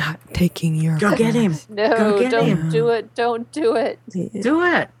 I'm not taking your Go get him. No, Go get don't him. do it. Don't do it. Yeah. Do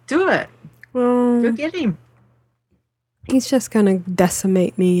it. Go get him. He's just going to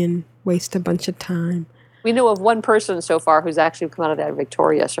decimate me and waste a bunch of time. We know of one person so far who's actually come out of that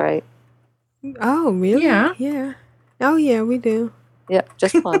victorious, right? Oh, really? Yeah. Oh, yeah, we do. Yep,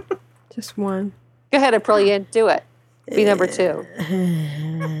 just one. Just one. Go ahead, Aprillian, do it. Be number 2.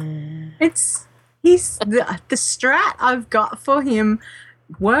 He's the strat I've got for him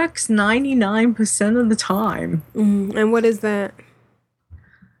works 99% of the time. And what is that?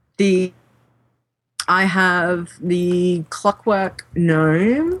 I have the Clockwork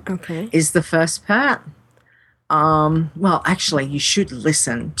Gnome. Okay. Is the first pet. Well, actually, you should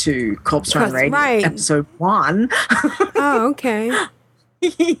listen to Corpse Run Radio episode 1. Oh, okay.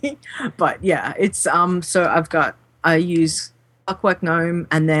 But yeah, it's so I use Clockwork Gnome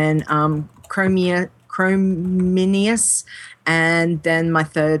and then Chrominius, and then my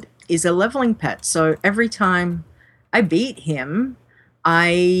third is a leveling pet. So every time I beat him,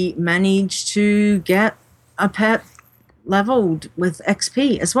 I manage to get a pet leveled with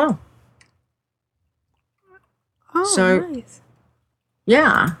XP as well. Oh, So, nice.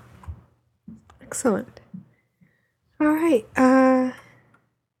 Yeah. Excellent. All right. I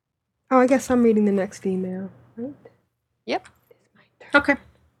guess I'm reading the next email, right? Yep. Okay.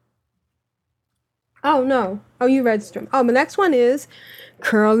 Oh, no. Oh, you read Strum. Oh, the next one is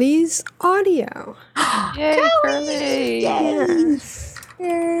Curly's audio. Yay, Curly! Yes.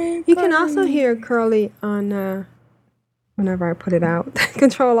 You can also hear Curly on, whenever I put it out,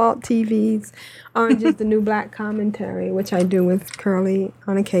 Control Alt TV's Orange is the New Black commentary, which I do with Curly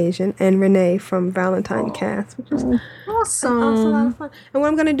on occasion, and Renee from Valentine Cast, which is awesome. Also a lot of fun. And what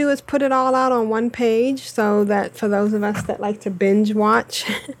I'm going to do is put it all out on one page so that for those of us that like to binge watch,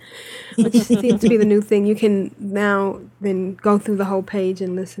 which seems to be the new thing, you can now then go through the whole page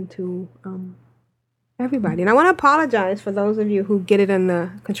and listen to everybody. And I want to apologize for those of you who get it in the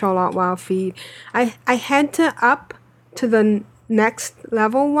Control Alt WoW feed. I had to up to the next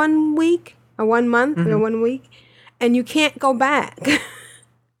level 1 week or 1 month or 1 week, and you can't go back.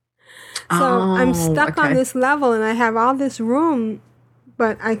 So I'm stuck on this level, and I have all this room,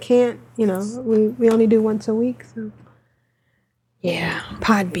 but I can't, we only do once a week, so. Yeah,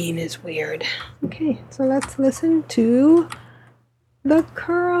 Podbean is weird. Okay, so let's listen to the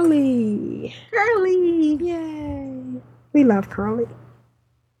Curly. Curly! Yay! We love Curly.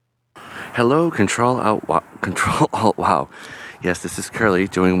 Hello, Control Alt WoW. Yes, this is Curly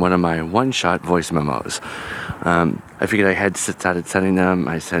doing one of my one-shot voice memos. I figured I had started sending them.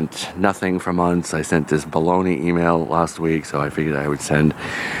 I sent nothing for months. I sent this baloney email last week, so I figured I would send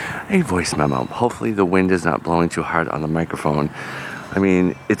a voice memo. Hopefully the wind is not blowing too hard on the microphone. I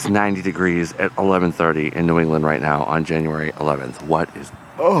mean, it's 90 degrees at 11:30 in New England right now on January 11th. What is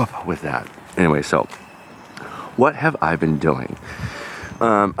up with that? Anyway, so what have I been doing?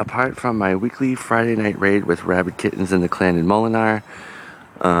 Apart from my weekly Friday night raid with Rabid Kittens and the clan in Molinar,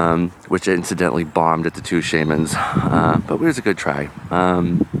 which incidentally bombed at the 2 shamans, but it was a good try.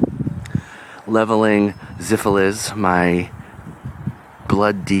 Leveling Ziphiliz, my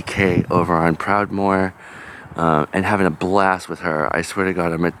blood DK over on Proudmoor, and having a blast with her. I swear to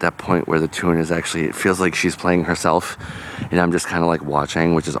God, I'm at that point where the tune is actually, it feels like she's playing herself, and I'm just kind of like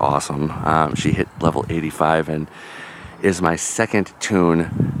watching, which is awesome. She hit level 85 and is my second tune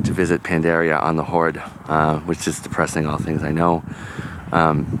to visit Pandaria on the Horde, which is depressing, all things I know.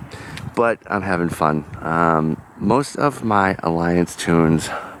 But I'm having fun. Most of my Alliance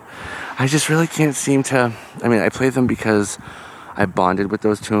tunes, I just really can't seem to, I play them because I bonded with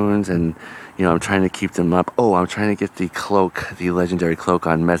those tunes and, I'm trying to keep them up. Oh, I'm trying to get the cloak, the legendary cloak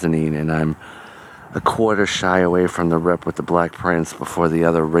on Mezzanine, and I'm a quarter shy away from the rep with the Black Prince before the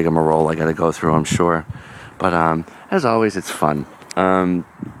other rigmarole I gotta go through, I'm sure. But as always, it's fun.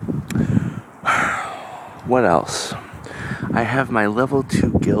 What else? I have my level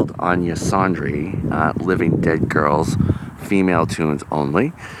 2 guild on Yasandri, Living Dead Girls, female tunes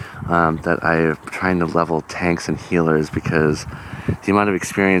only, that I am trying to level tanks and healers because the amount of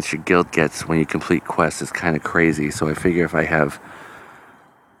experience your guild gets when you complete quests is kind of crazy. So I figure if I have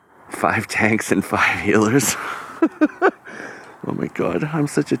 5 tanks and 5 healers... Oh my God, I'm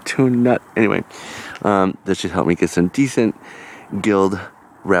such a tune nut. Anyway, that should help me get some decent guild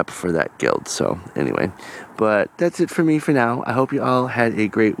rep for that guild. So anyway, but that's it for me for now. I hope you all had a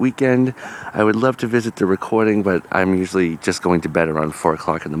great weekend. I would love to visit the recording, but I'm usually just going to bed around 4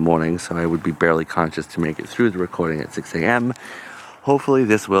 o'clock in the morning, so I would be barely conscious to make it through the recording at 6 a.m. Hopefully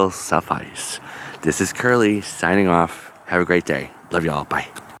this will suffice. This is Curly signing off. Have a great day. Love you all. Bye.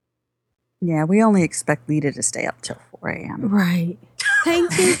 Yeah, we only expect Lita to stay up till 4 a.m. Right.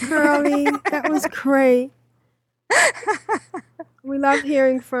 Thank you, Curly. That was great. We love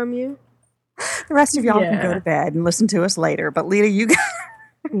hearing from you. The rest of y'all can go to bed and listen to us later. But Lita, you got...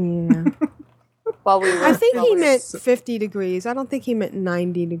 Yeah. I think he meant 50 degrees. I don't think he meant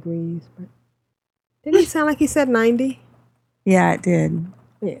 90 degrees. But didn't it sound like he said 90? Yeah, it did.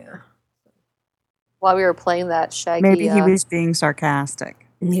 Yeah. While we were playing that Shaggy... Maybe he was being sarcastic.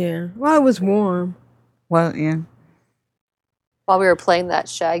 Yeah. Well, it was warm. Well, yeah. While we were playing that,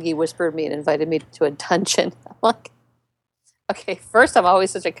 Shaggy whispered me and invited me to a dungeon. I'm like, okay, first, I'm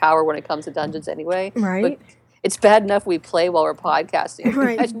always such a coward when it comes to dungeons anyway. Right. But it's bad enough we play while we're podcasting.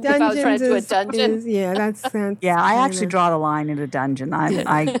 Right. Imagine if I was trying to do a dungeon. Yeah, I actually draw the line in a dungeon.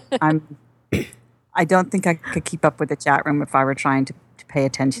 I don't think I could keep up with the chat room if I were trying to pay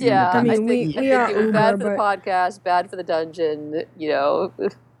attention. Yeah, in the I dungeon. think it was bad for the podcast, bad for the dungeon,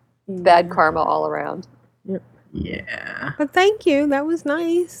 bad karma all around. Yep. Yeah. But thank you. That was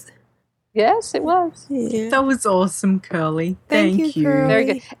nice. Yes, it was. Yeah. That was awesome, Curly. Thank you. Curly. Very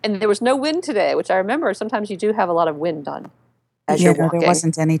good. And there was no wind today, which I remember sometimes you do have a lot of wind on as you're walking. There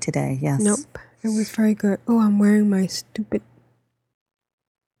wasn't any today, yes. Nope. It was very good. Oh, I'm wearing my stupid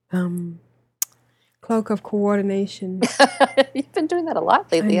cloak of coordination. You've been doing that a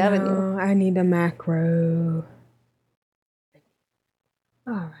lot lately, haven't you? I need a macro.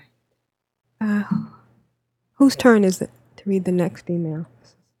 All right. Whose turn is it to read the next email?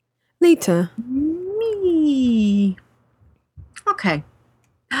 Lita. Me. Okay.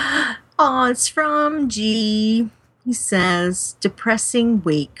 Oh, it's from G. He says, depressing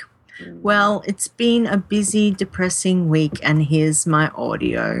week. Well, it's been a busy, depressing week, and here's my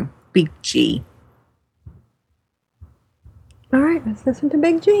audio. Big G. All right, let's listen to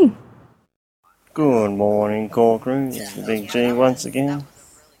Big G. Good morning, core crew. It's the Big G once again.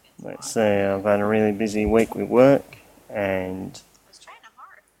 Let's say I've had a really busy week with work, and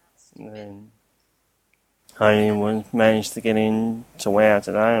then I managed to get in to WoW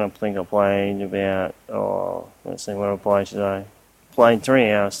today, and I think I played about, let's see, what I played today. Played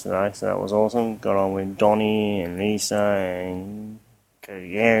 3 hours today, so that was awesome. Got on with Donnie and Lisa and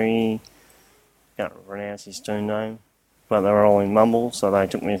Kagari. Can't pronounce his two name, but they were all in Mumble, so they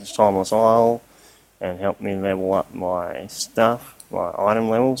took me to Timeless Isle and helped me level up my stuff, my item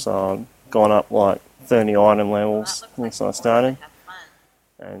levels. So I've gone up like 30 item levels since I started.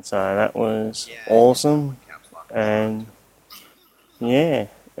 And so that was awesome. And yeah,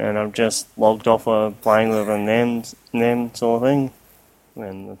 and I've just logged off of playing with a NEM sort of thing.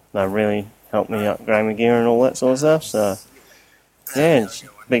 And they really helped me upgrade my gear and all that sort of stuff. So yeah,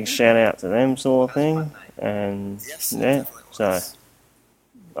 big shout out to them sort of thing. And yeah, so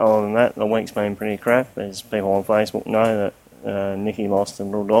other than that, the week's been pretty crap. There's people on Facebook know that Nikki lost a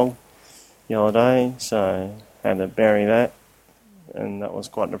little dog the other day, so had to bury that, and that was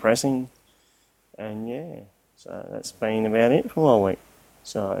quite depressing. And yeah, so that's been about it for my week.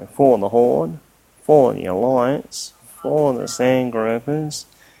 So for the Horde, for the Alliance, for the Sand Groupers,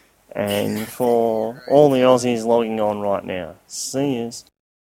 and for all the Aussies logging on right now. See yous.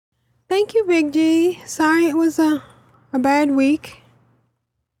 Thank you, Big G. Sorry it was a bad week.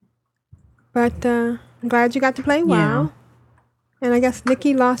 But I'm glad you got to play WoW. Yeah. And I guess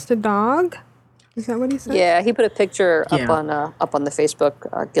Nikki lost a dog. Is that what he said? Yeah, he put a picture up on the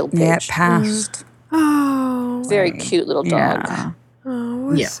Facebook guild page. Yeah, it passed. Oh. Very cute little dog. Yeah. Oh,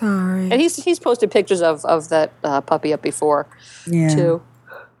 we're sorry. And he's posted pictures of that puppy up before, too.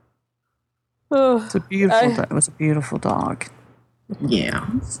 Oh, It's a beautiful. It was a beautiful dog. Yeah.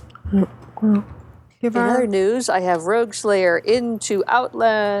 In other news, I have Rogue Slayer into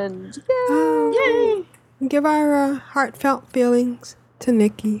Outland. Yay! Give our heartfelt feelings to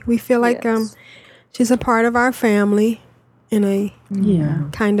Nikki. We feel like she's a part of our family in a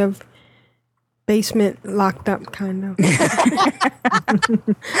kind of basement, locked up kind of.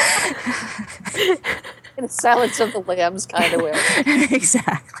 In a Silence of the Lambs kind of way.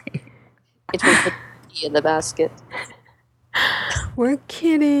 Exactly. It was the key in the basket. We're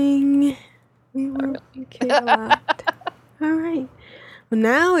kidding. We kid a lot. All right. Well,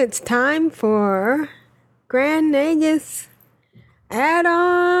 now it's time for Grand Nagus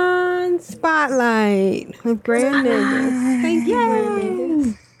add-on spotlight with Grand Nagus. Thank you, Grand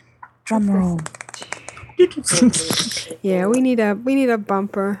Nagus. Drum roll. Yeah, we need a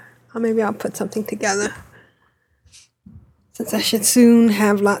bumper. Or maybe I'll put something together. Since I should soon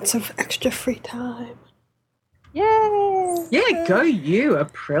have lots of extra free time. Yay! Yeah, go you,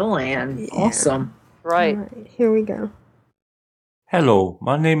 Aprillian. Awesome. Right. All right. Here we go. Hello,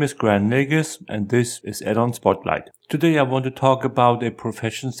 my name is Grand Negus and this is Add-on Spotlight. Today I want to talk about a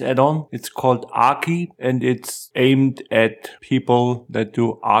professions add-on. It's called Archae and it's aimed at people that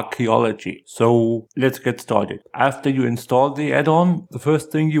do archaeology. So let's get started. After you install the add-on, the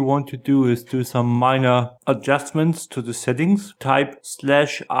first thing you want to do is do some minor adjustments to the settings. Type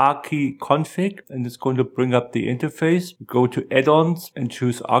 /archae config and it's going to bring up the interface. Go to add-ons and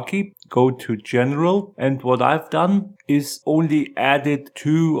choose Archae. Go to general, and what I've done is only added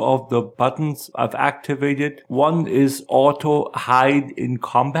 2 of the buttons I've activated. One is auto hide in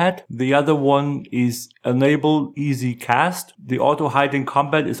combat. The other one is enable easy cast. The auto hide in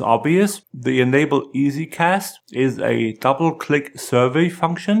combat is obvious. The enable easy cast is a double click survey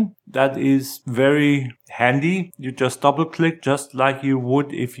function. That is very handy. You just double click just like you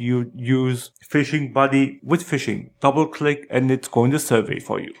would if you use Fishing Buddy with fishing. Double click and it's going to survey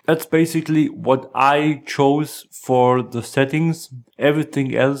for you. That's basically what I chose for the settings.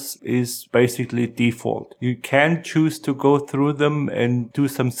 Everything else is basically default. You can choose to go through them and do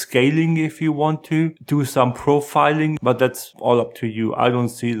some scaling if you want to, do some profiling, but that's all up to you. I don't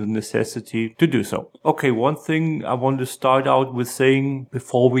see the necessity to do so. Okay, one thing I want to start out with saying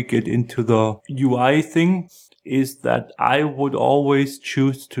before we get into the UI thing. is that I would always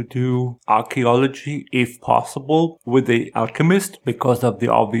choose to do archaeology, if possible, with the alchemist because of the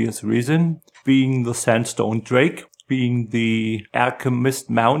obvious reason, being the sandstone drake. Being the alchemist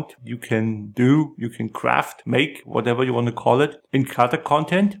mount, you can craft, make, whatever you want to call it, in clutter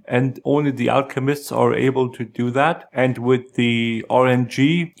content, and only the alchemists are able to do that. And with the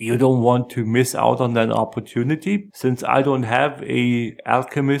RNG, you don't want to miss out on that opportunity. Since I don't have a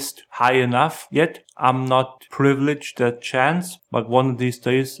alchemist high enough yet, I'm not privileged that chance, but one of these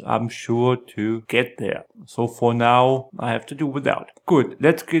days I'm sure to get there. So for now, I have to do without. Good,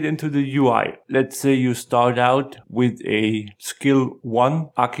 let's get into the UI. Let's say you start out with a skill 1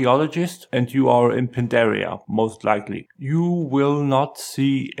 archaeologist and you are in Pandaria, most likely. You will not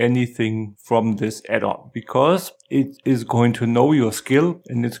see anything from this add-on because it is going to know your skill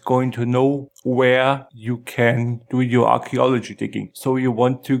and it's going to know where you can do your archaeology digging. So you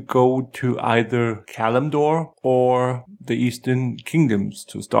want to go to either Kalimdor or the Eastern Kingdoms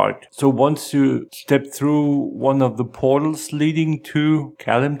to start. So once you step through one of the portals leading to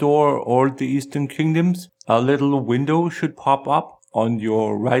Kalimdor or the Eastern Kingdoms, a little window should pop up on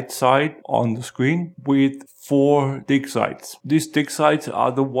your right side on the screen with 4 dig sites. These dig sites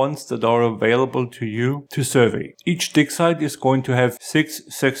are the ones that are available to you to survey. Each dig site is going to have 6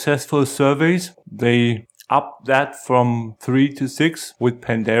 successful surveys. They up that from 3 to 6 with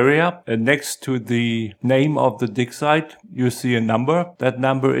Pandaria. And next to the name of the dig site, you see a number. That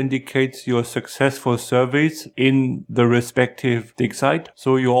number indicates your successful surveys in the respective dig site.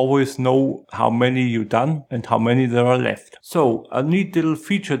 So you always know how many you've done and how many there are left. So a neat little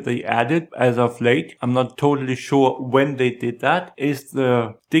feature they added as of late, I'm not totally sure when they did that, is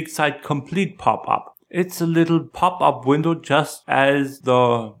the dig site complete pop-up. It's a little pop-up window just as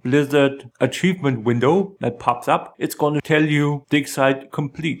the Blizzard achievement window that pops up. It's going to tell you dig site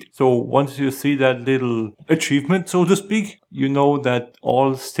complete. So once you see that little achievement, so to speak, you know that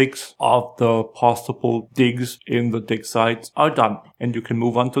all 6 of the possible digs in the dig sites are done and you can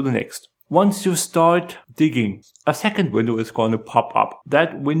move on to the next. Once you start digging, a second window is going to pop up.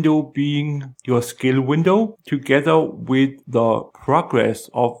 That window being your skill window together with the progress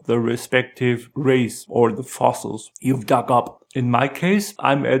of the respective race or the fossils you've dug up. In my case,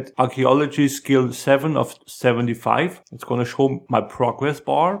 I'm at archaeology skill 7 of 75. It's going to show my progress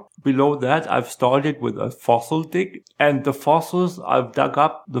bar. Below that, I've started with a fossil dig, and the fossils I've dug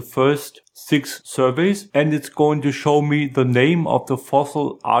up the first 6 surveys, and it's going to show me the name of the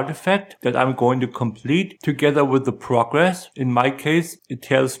fossil artifact that I'm going to complete together with the progress. In my case, it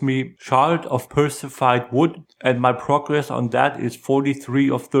tells me shard of persified wood, and my progress on that is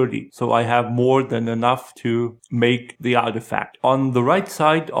 43 of 30. So I have more than enough to make the artifact. On the right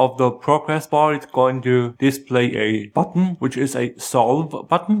side of the progress bar, it's going to display a button, which is a solve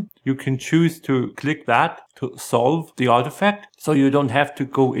button. You can choose to click that to solve the artifact. So you don't have to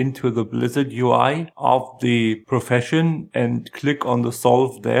go into the Blizzard UI of the profession and click on the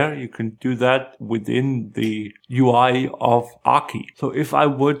solve there. You can do that within the UI of Archie. So if I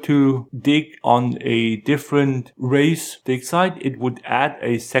were to dig on a different race dig site, it would add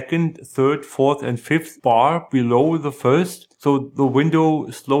a second, third, fourth, and fifth bar below the first. So the window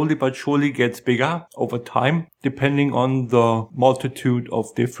slowly but surely gets bigger over time, depending on the multitude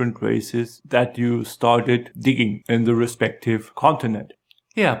of different races that you started digging in the respective continent.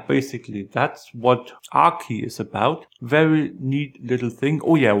 Yeah, basically, that's what Archie is about. Very neat little thing.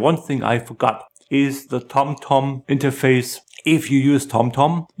 Oh yeah, one thing I forgot is the TomTom interface. If you use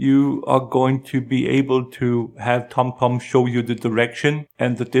TomTom, you are going to be able to have TomTom show you the direction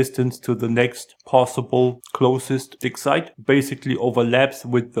and the distance to the next possible closest dig site. Basically overlaps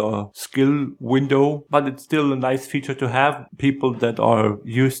with the skill window, but it's still a nice feature to have. People that are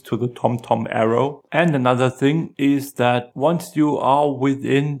used to the TomTom arrow. And another thing is that once you are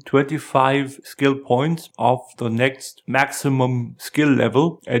within 25 skill points of the next maximum skill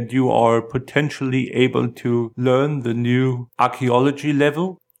level, and you are potentially able to learn the new archaeology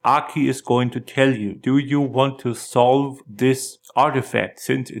level, Archie is going to tell you, do you want to solve this artifact,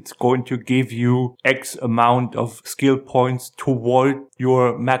 since it's going to give you X amount of skill points toward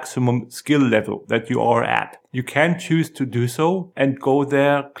your maximum skill level that you are at. You can choose to do so and go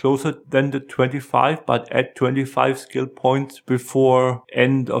there closer than the 25, but at 25 skill points before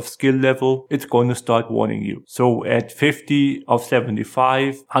end of skill level, it's going to start warning you. So at 50 of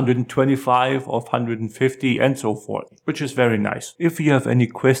 75, 125 of 150, and so forth, which is very nice. If you have any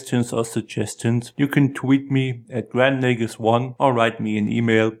questions or suggestions, you can tweet me at grandnegus1 or write me an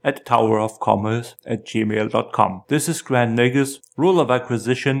email at towerofcommerce@gmail.com. This is Grand Negus, rule of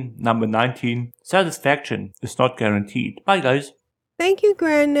acquisition number 19. Satisfaction is not guaranteed. Bye, guys. Thank you,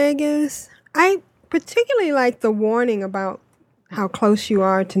 Grand Negus. I particularly like the warning about how close you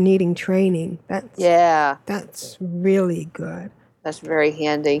are to needing training. That's really good. That's very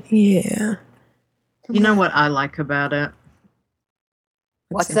handy. Yeah. You know what I like about it?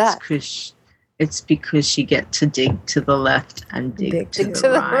 What's that? It's because you get to dig to the left and dig to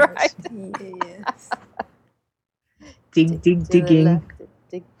the right. Yes. Digging.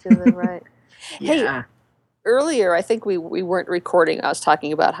 Dig to the right. Yeah. Hey, earlier, I think we weren't recording. I was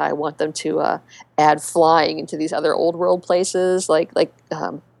talking about how I want them to add flying into these other old world places, like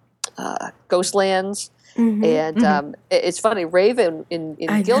Ghostlands. Mm-hmm. And it's funny. Raven in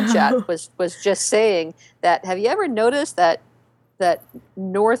Guild Chat was just saying that. Have you ever noticed that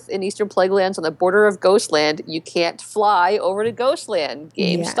North and Eastern Plaguelands on the border of Ghostland, you can't fly over to Ghostland.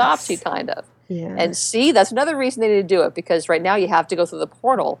 Game stops you, kind of. Yeah. And see, that's another reason they need to do it, because right now you have to go through the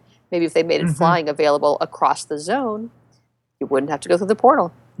portal. Maybe if they made it flying available across the zone, you wouldn't have to go through the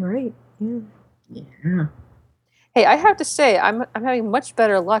portal. Right. Yeah. Hey, I have to say, I'm having much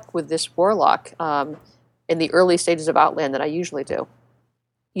better luck with this warlock in the early stages of Outland than I usually do.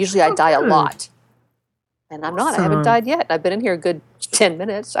 Usually I die a lot. And I'm not. I haven't died yet. I've been in here a good 10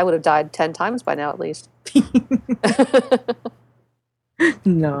 minutes. I would have died 10 times by now at least.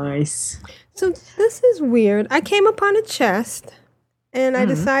 Nice. So this is weird. I came upon a chest, and I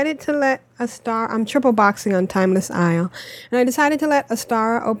decided to let a star. I'm triple boxing on Timeless Isle, and I decided to let a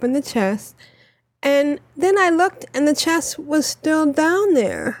star open the chest. And then I looked, and the chest was still down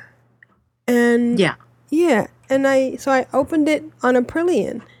there. And yeah, and I opened it on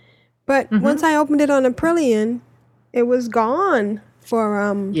Aprillian, but once I opened it on Aprillian, it was gone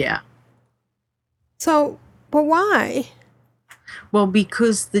for So, but why? Well,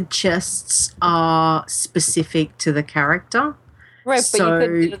 because the chests are specific to the character. Right, so but you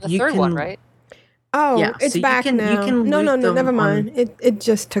couldn't do the third one, right? Oh, Yeah, it's so you back can- you now. can No, loot them never mind. on- It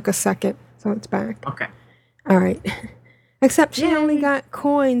just took a second, so it's back. Okay. All right. Except she only got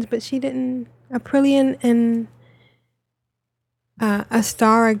coins, but she didn't. Aprillian and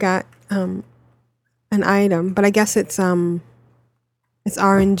Astara got an item, but I guess it's RNG.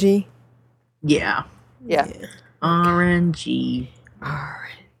 Yeah. RNG. All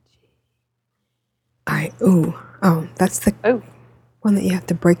right. Ooh. Oh, that's the one that you have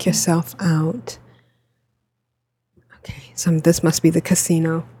to break yourself out. Okay. So this must be the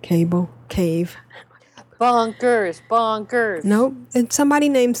casino cave. Bonkers. Nope. It's somebody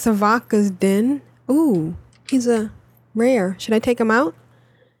named Savaka's Den. Ooh. He's a rare. Should I take him out?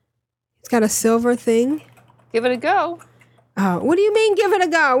 He's got a silver thing. Give it a go. What do you mean, give it a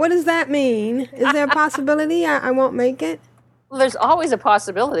go? What does that mean? Is there a possibility I won't make it? Well, there's always a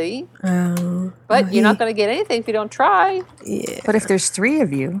possibility. But you're not going to get anything if you don't try. Yeah. But if there's 3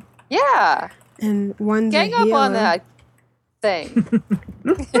 of you. Yeah. And one's Gang a up healer. on that thing.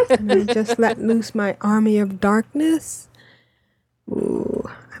 And I just let loose my army of darkness. Ooh,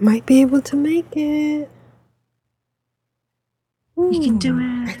 I might be able to make it. Ooh, you can do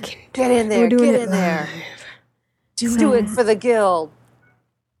it. I can Get in there. We're doing Get it in there. live. Do it for the guild.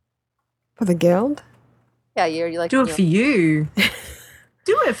 For the guild? Yeah, you're like. Do it for you.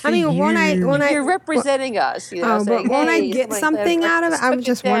 Do it for you. when I you're representing us. You know, but saying, won't I hey, get somebody something out of it? I was took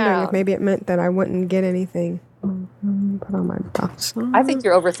just wondering if down. maybe it meant that I wouldn't get anything. Put on my buffs on. I think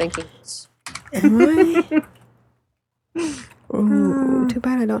you're overthinking this. Am I? Ooh, too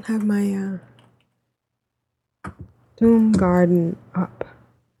bad I don't have my Doom Garden up.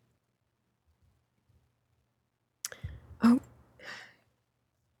 Oh.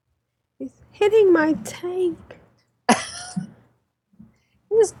 He's hitting my tank.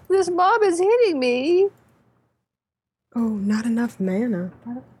 This mob is hitting me. Oh, not enough mana.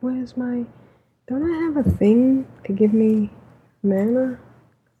 Where's my... Don't I have a thing to give me mana?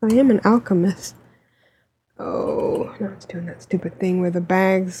 I am an alchemist. Oh, now it's doing that stupid thing where the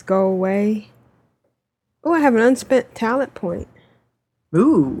bags go away. Oh, I have an unspent talent point.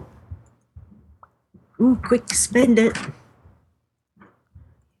 Ooh, quick spend it.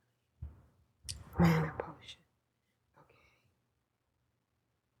 Mana potion.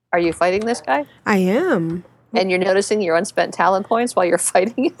 Are you fighting this guy? I am. And you're noticing your unspent talent points while you're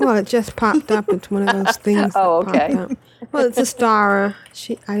fighting him? Well, it just popped up. It's one of those things. Oh, that okay. popped up. Well, it's Astara.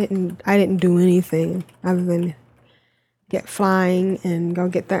 I didn't do anything other than get flying and go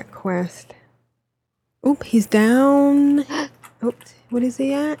get that quest. Oop, he's down. Oops, what is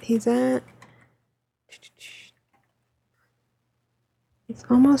he at? He's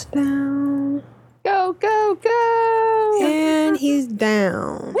almost down. Go, go, go! And he's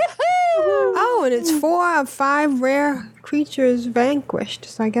down. Oh, and it's 4 of 5 rare creatures vanquished.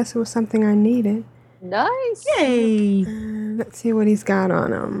 So I guess it was something I needed. Nice. Yay. Let's see what he's got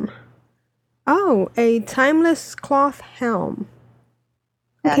on him. Oh, a timeless cloth helm.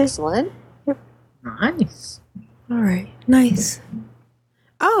 Okay. Excellent. Nice. All right. Nice.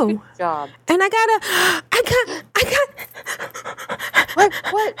 Oh. Good job. And I got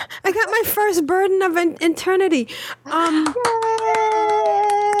What? I got my first burden of eternity. Yay!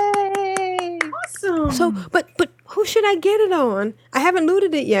 Awesome. So, but who should I get it on? I haven't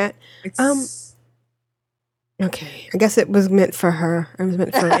looted it yet. Okay. I guess it was meant for her. It was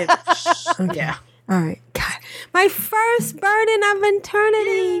meant for it. Okay. Yeah. All right. God. My first burden of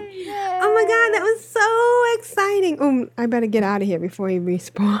eternity. Oh my God, that was so exciting. I better get out of here before he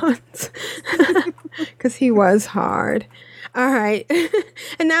respawns. Because he was hard. All right.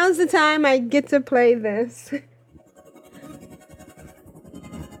 And now's the time I get to play this.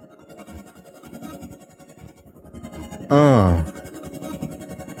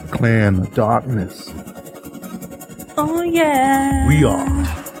 Clan of Darkness. Oh, yeah. We are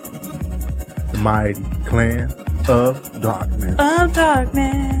the mighty Clan of Darkness. Of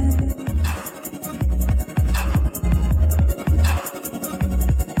darkness.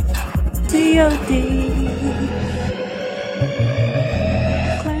 COD.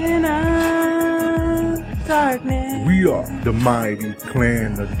 Clan of Darkness. We are the mighty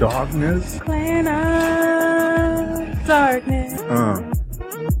Clan of Darkness. Clan of Darkness.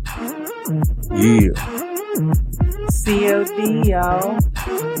 Yeah. COD, y'all.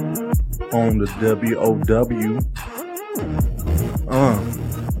 On the WOW.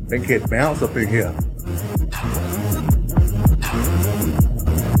 They get bounce up in here.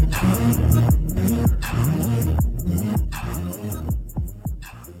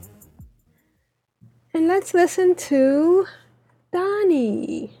 And let's listen to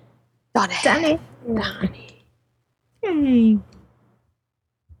Donnie. Danny. Yay.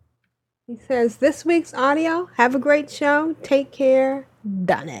 He says, this week's audio, have a great show. Take care,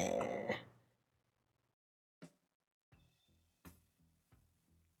 Donnie.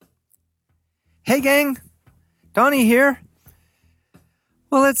 Hey gang, Donnie here.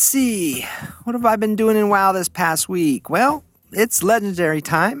 Well, let's see. What have I been doing in WoW this past week? Well, it's legendary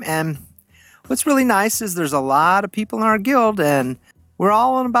time, and what's really nice is there's a lot of people in our guild, and we're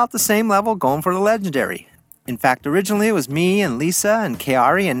all on about the same level going for the legendary. In fact, originally it was me and Lisa and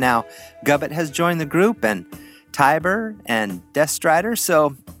Kaari, and now Gubbet has joined the group, and Tiber and Deathstrider,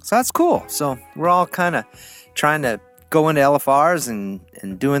 so that's cool. So we're all kind of trying to go into LFRs and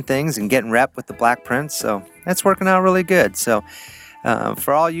doing things and getting rep with the Black Prince, so that's working out really good. So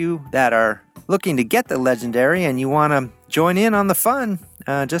for all you that are looking to get the legendary and you want to join in on the fun,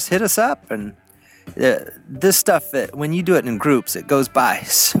 just hit us up. And this stuff, when you do it in groups, it goes by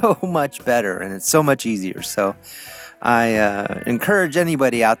so much better and it's so much easier. So I encourage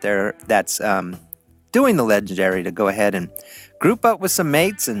anybody out there that's doing the legendary to go ahead and group up with some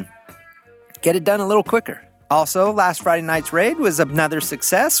mates and get it done a little quicker. Also, last Friday night's raid was another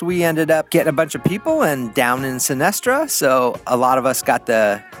success. We ended up getting a bunch of people and down in Sinestra, so a lot of us got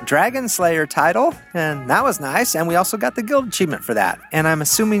the Dragon Slayer title, and that was nice, and we also got the guild achievement for that. And I'm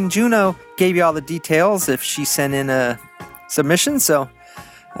assuming Juno gave you all the details if she sent in a submission, so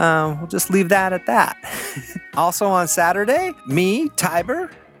we'll just leave that at that. Also on Saturday, me,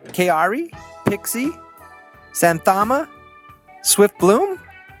 Tiber, Kaari, Pixie, Santhama, Swift Bloom,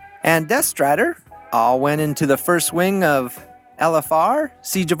 and Deathstrider all went into the first wing of LFR,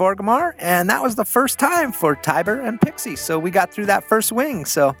 Siege of Orgrimmar, and that was the first time for Tiber and Pixie. So we got through that first wing.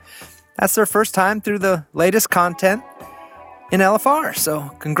 So that's their first time through the latest content in LFR. So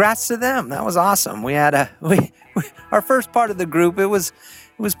congrats to them. That was awesome. We had our first part of the group. It was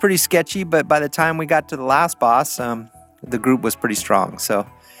pretty sketchy, but by the time we got to the last boss, the group was pretty strong. So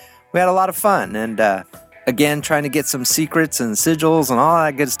we had a lot of fun, and again, trying to get some secrets and sigils and all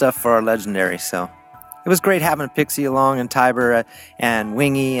that good stuff for our legendary. So it was great having Pixie along and Tiber and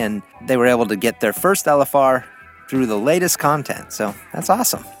Wingy, and they were able to get their first LFR through the latest content. So that's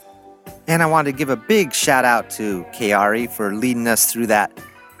awesome. And I wanted to give a big shout out to Kaari for leading us through that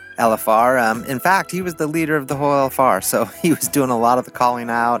LFR. In fact, he was the leader of the whole LFR, so he was doing a lot of the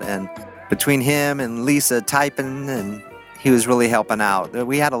calling out, and between him and Lisa typing, and he was really helping out.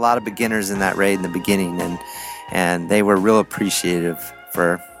 We had a lot of beginners in that raid in the beginning, and they were real appreciative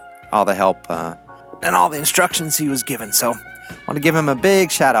for all the help and all the instructions he was given. So I want to give him a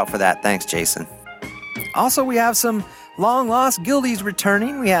big shout out for that. Thanks, Jason. Also, we have some long lost guildies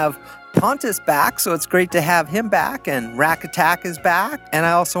returning. We have Pontus back, so it's great to have him back, and Rack Attack is back. And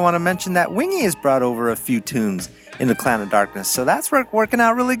I also want to mention that Wingy has brought over a few tunes in the Clan of Darkness, so that's working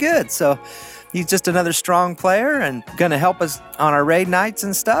out really good. So he's just another strong player and going to help us on our raid nights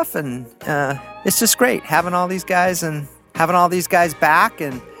and stuff. And it's just great having all these guys and having all these guys back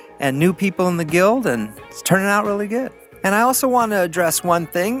and and new people in the guild, and it's turning out really good. And I also want to address one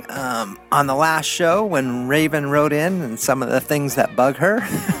thing on the last show when Raven wrote in and some of the things that bug her.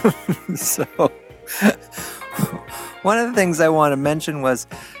 So one of the things I want to mention was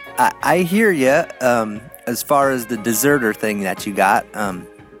I hear you as far as the deserter thing that you got.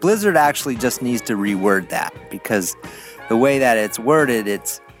 Blizzard actually just needs to reword that, because the way that it's worded,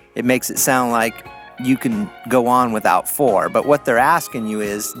 it makes it sound like you can go on without 4. But what they're asking you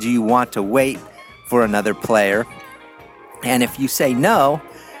is, do you want to wait for another player? And if you say no,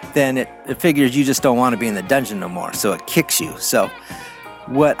 then it figures you just don't want to be in the dungeon no more, so it kicks you. So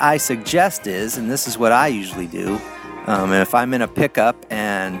what I suggest is, and this is what I usually do, and if I'm in a pickup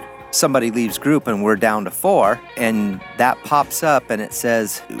and somebody leaves group and we're down to 4, and that pops up and it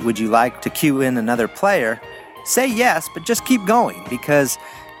says, would you like to queue in another player? Say yes, but just keep going, because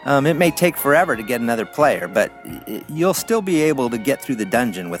it may take forever to get another player, but you'll still be able to get through the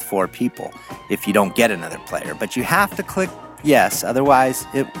dungeon with 4 people if you don't get another player. But you have to click yes, otherwise,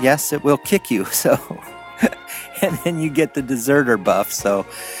 it will kick you. So, and then you get the deserter buff. So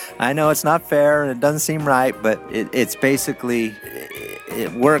I know it's not fair and it doesn't seem right, but it's basically,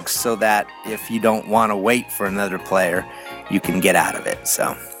 it works so that if you don't want to wait for another player, you can get out of it.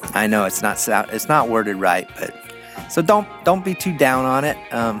 So I know it's not worded right, but so don't be too down on it.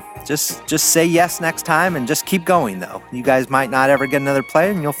 Just say yes next time and just keep going, though. You guys might not ever get another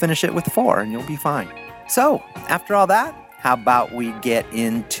player, and you'll finish it with 4, and you'll be fine. So after all that, how about we get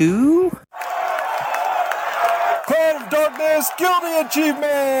into Clan of Darkness Guilty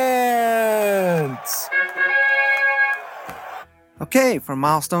Achievements! Okay, for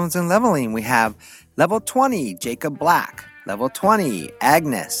milestones and leveling, we have level 20, Jacob Black. Level 20,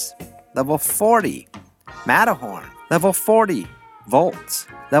 Agnes. Level 40, Matterhorn. Level 40, Volts.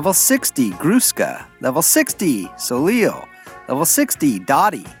 Level 60, Gruska. Level 60, Solio. Level 60,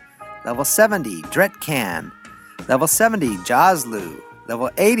 Dottie. Level 70, Dretcan. Level 70, Joslu. Level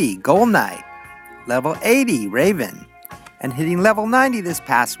 80, Gold Knight. Level 80, Raven. And hitting level 90 this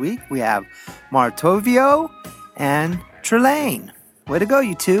past week, we have Martovio and Trelane. Way to go,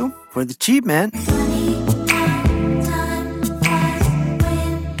 you two, for the achievement.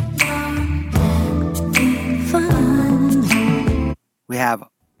 We have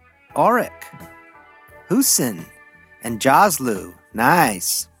Auric, Husin, and Joslu.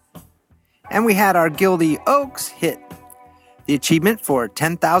 Nice. And we had our guildie Oaks hit the achievement for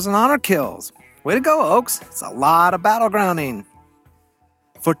 10,000 honor kills. Way to go, Oaks. It's a lot of battlegrounding.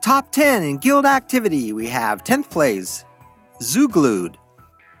 For top 10 in guild activity, we have 10th place, Zuglued.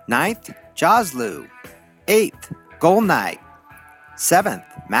 9th, Joslu. 8th, Gold Knight. 7th,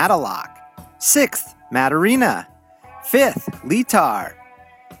 Matalock. 6th, Matarina. 5th, Litar.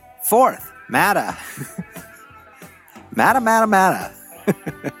 4th, Mata. Mata.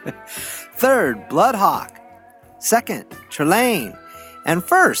 3rd, Bloodhawk. 2nd, Trelane. And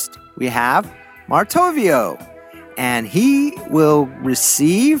 1st, we have Martovio. And he will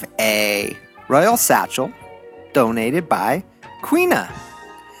receive a Royal Satchel donated by Queena.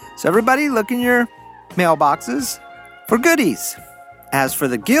 So everybody look in your mailboxes for goodies. As for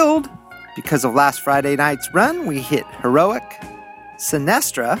the guild, because of last Friday night's run, we hit Heroic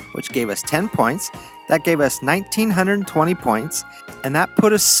Sinestra, which gave us 10 points. That gave us 1,920 points, and that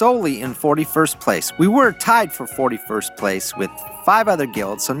put us solely in 41st place. We were tied for 41st place with 5 other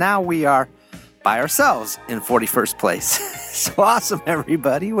guilds, so now we are by ourselves in 41st place. So awesome,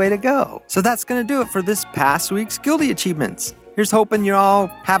 everybody. Way to go. So that's going to do it for this past week's Guildie Achievements. Here's hoping you're all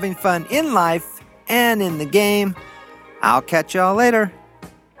having fun in life and in the game. I'll catch y'all later.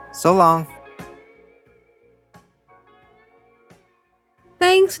 So long.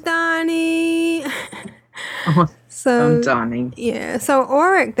 Thanks, Donnie. So I'm Donnie. Yeah. So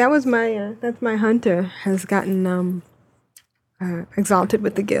Auric, that's my hunter, has gotten exalted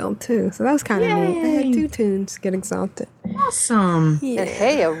with the guild too. So that was kind of neat. I had 2 tunes get exalted. Awesome. Yeah. And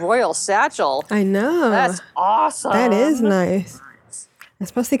hey, a royal satchel. I know. That's awesome. That is nice.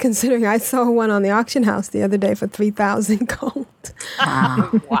 Especially considering I saw one on the auction house the other day for 3,000 gold.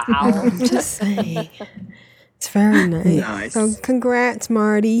 Wow. Just saying. It's very nice. So congrats,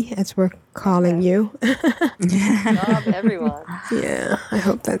 Marty, as we're calling you. Good job, everyone. Yeah, I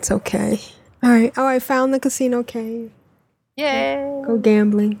hope that's okay. All right. Oh, I found the casino cave. Yay. Go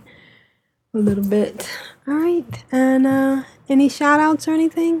gambling a little bit. All right. And any shout outs or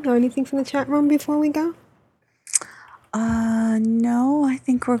anything? Or anything from the chat room before we go? No, I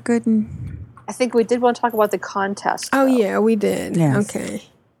think we're good. I think we did want to talk about the contest. Oh, yeah, we did. Yes. Okay.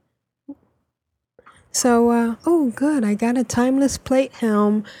 So, good. I got a timeless plate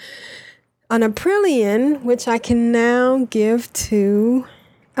helm on Aprillian, which I can now give to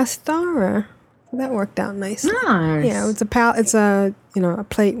Astara. That worked out nicely. Nice. Yeah, it's a a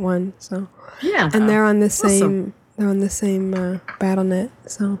plate one. So yeah, and they're on the same. Awesome. They're on the same BattleNet.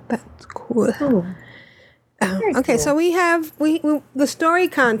 So that's cool. Cool. Okay, cool. so we have the story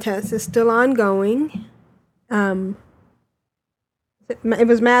contest is still ongoing. It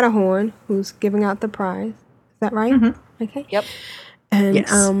was Matterhorn who's giving out the prize. Is that right? Mm-hmm. Okay. Yep. And Yes.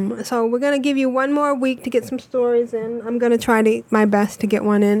 so we're gonna give you one more week to get some stories in. I'm gonna try my best to get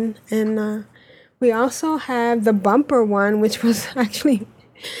one in, and we also have the bumper one, which was actually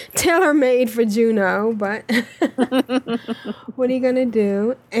tailor-made for Juno, but what are you gonna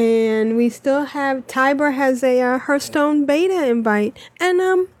do? And we still have Tiber has a Hearthstone beta invite, and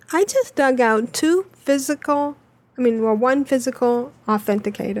I just dug out one physical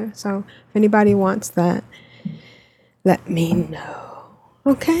authenticator. So if anybody wants that, let me know.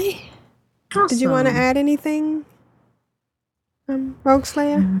 Okay. Awesome. Did you want to add anything, Rogue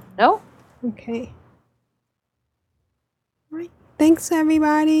Slayer? No. Okay. All right. Thanks,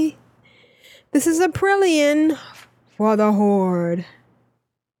 everybody. This is Aprillian for the Horde.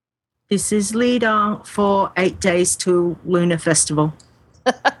 This is Leader for 8 days to Lunar Festival.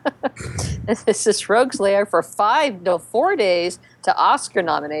 This is Rogue Slayer for 4 days to Oscar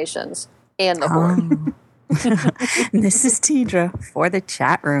nominations and the Horde. This is Tidra for the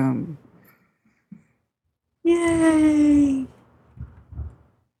chat room. Yay!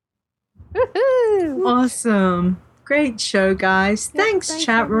 Woohoo! Awesome. Great show, guys. Thanks,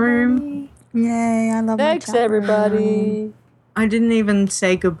 chat room. Yay, I love Thanks, my chat everybody. room. I didn't even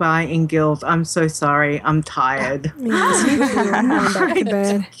say goodbye in Guild. I'm so sorry. I'm tired. I'm going back to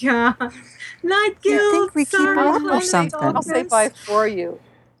bed. Yeah. Night Guild. I think we keep up or something. I'll say bye for you.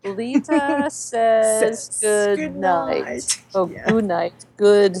 Lita says good night. Oh, good night.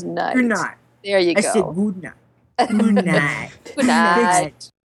 Good night. Good night. There you I go. said good night. Good night. Good night.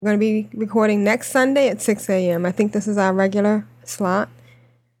 We're going to be recording next Sunday at 6 a.m. I think this is our regular slot,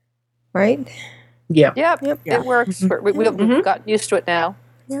 right? Yep. Yep. It works. We've gotten used to it now.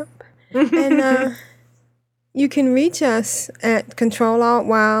 Yep. And you can reach us at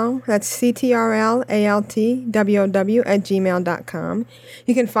Control-Alt-WoW. That's CTRLALTWOW at gmail.com.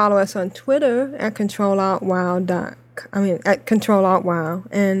 You can follow us on Twitter at at Control-Alt-WoW.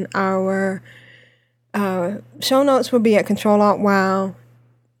 And our show notes will be at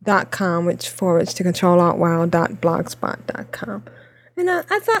controlaltwow.com, which forwards to controlaltwow.blogspot.com. And I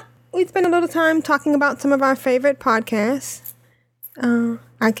thought we'd spend a little time talking about some of our favorite podcasts.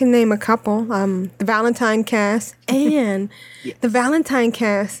 I can name a couple. The Valentine Cast and the Valentine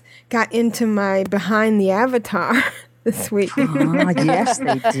Cast got into my Behind the Avatar this week. Oh, yes,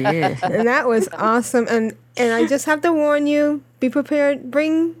 they did. And that was awesome. And I just have to warn you, be prepared.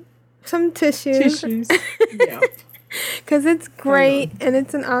 Bring some tissues. Yeah. Because it's great and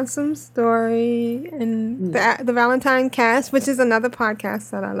it's an awesome story. And the Valentine Cast, which is another podcast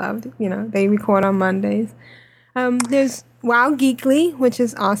that I loved, they record on Mondays. There's Wow Geekly, which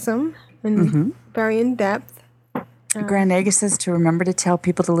is awesome and very in depth. Grand Nagus says to remember to tell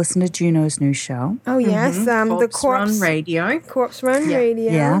people to listen to Juno's new show. Oh, yes. The Corpse Run Radio. Corpse Run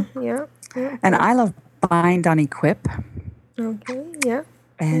Radio. Yeah. And I love Bind on Equip. Okay, yeah.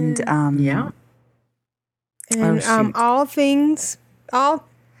 And, And all things Azeroth.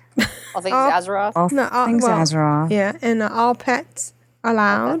 All things Azeroth. Yeah, and all pets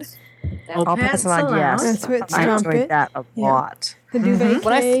allowed. All pets allowed, yes. That's with I Trumpet. enjoyed that a lot. The Duvet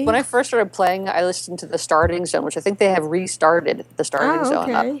Cave. When I first started playing, I listened to the Starting Zone, which I think they have restarted the Starting Zone.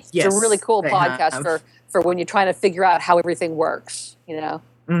 Okay. It's a really cool podcast for when you're trying to figure out how everything works.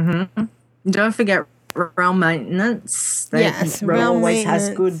 Mm-hmm. Don't forget Realm Maintenance. Yes, Realm Realm always has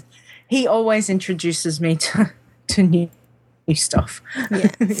Maintenance. good. He always introduces me to new stuff.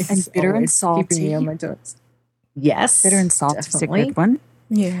 Yes. And Bitter and Always keeping me Salty. on my toes. Yes, Bitter and Salty is a definitely. good one.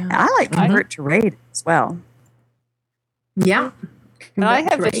 Yeah. And I like Convert to Raid as well. Yeah. And I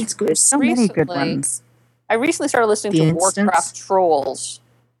have It's good. There's so many good Recently- ones. I recently started listening The to Instance. Warcraft Trolls.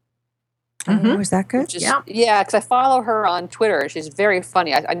 Oh, is that good? Which is, yeah, because I follow her on Twitter. She's very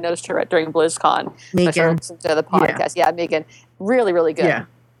funny. I noticed her during BlizzCon. So I started Megan. listening to the podcast. Yeah, Megan. Really, really good. Yeah.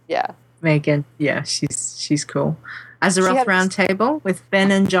 Yeah. Megan. Yeah, she's cool. She Azeroth had- Roundtable with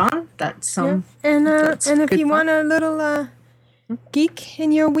Ben and John. That's And that's if good you fun. want a little geek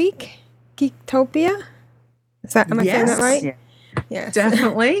in your week, Geektopia. Am I saying that right? Yeah. Yes.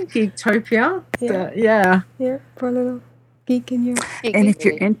 Definitely Geektopia. Yeah. Yeah, for a little geek in your. And if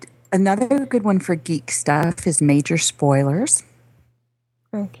you're in, another good one for geek stuff is Major Spoilers.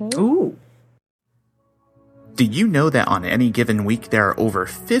 Okay. Ooh. Did you know that on any given week there are over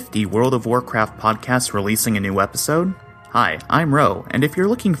 50 World of Warcraft podcasts releasing a new episode? Hi, I'm Ro, and if you're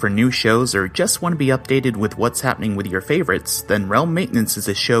looking for new shows or just want to be updated with what's happening with your favorites, then Realm Maintenance is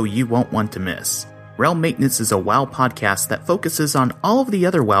a show you won't want to miss. Realm Maintenance is a WoW podcast that focuses on all of the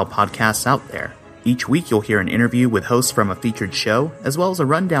other WoW podcasts out there. Each week you'll hear an interview with hosts from a featured show, as well as a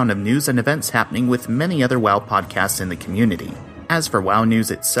rundown of news and events happening with many other WoW podcasts in the community. As for WoW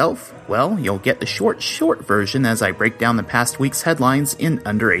news itself, well, you'll get the short version as I break down the past week's headlines in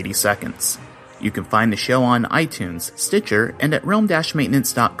under 80 seconds. You can find the show on iTunes, Stitcher, and at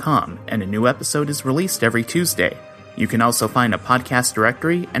realm-maintenance.com, and a new episode is released every Tuesday. You can also find a podcast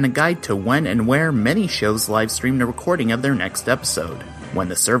directory and a guide to when and where many shows live stream the recording of their next episode. When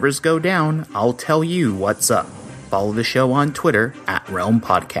the servers go down, I'll tell you what's up. Follow the show on Twitter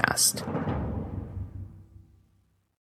 @RealmPodcast.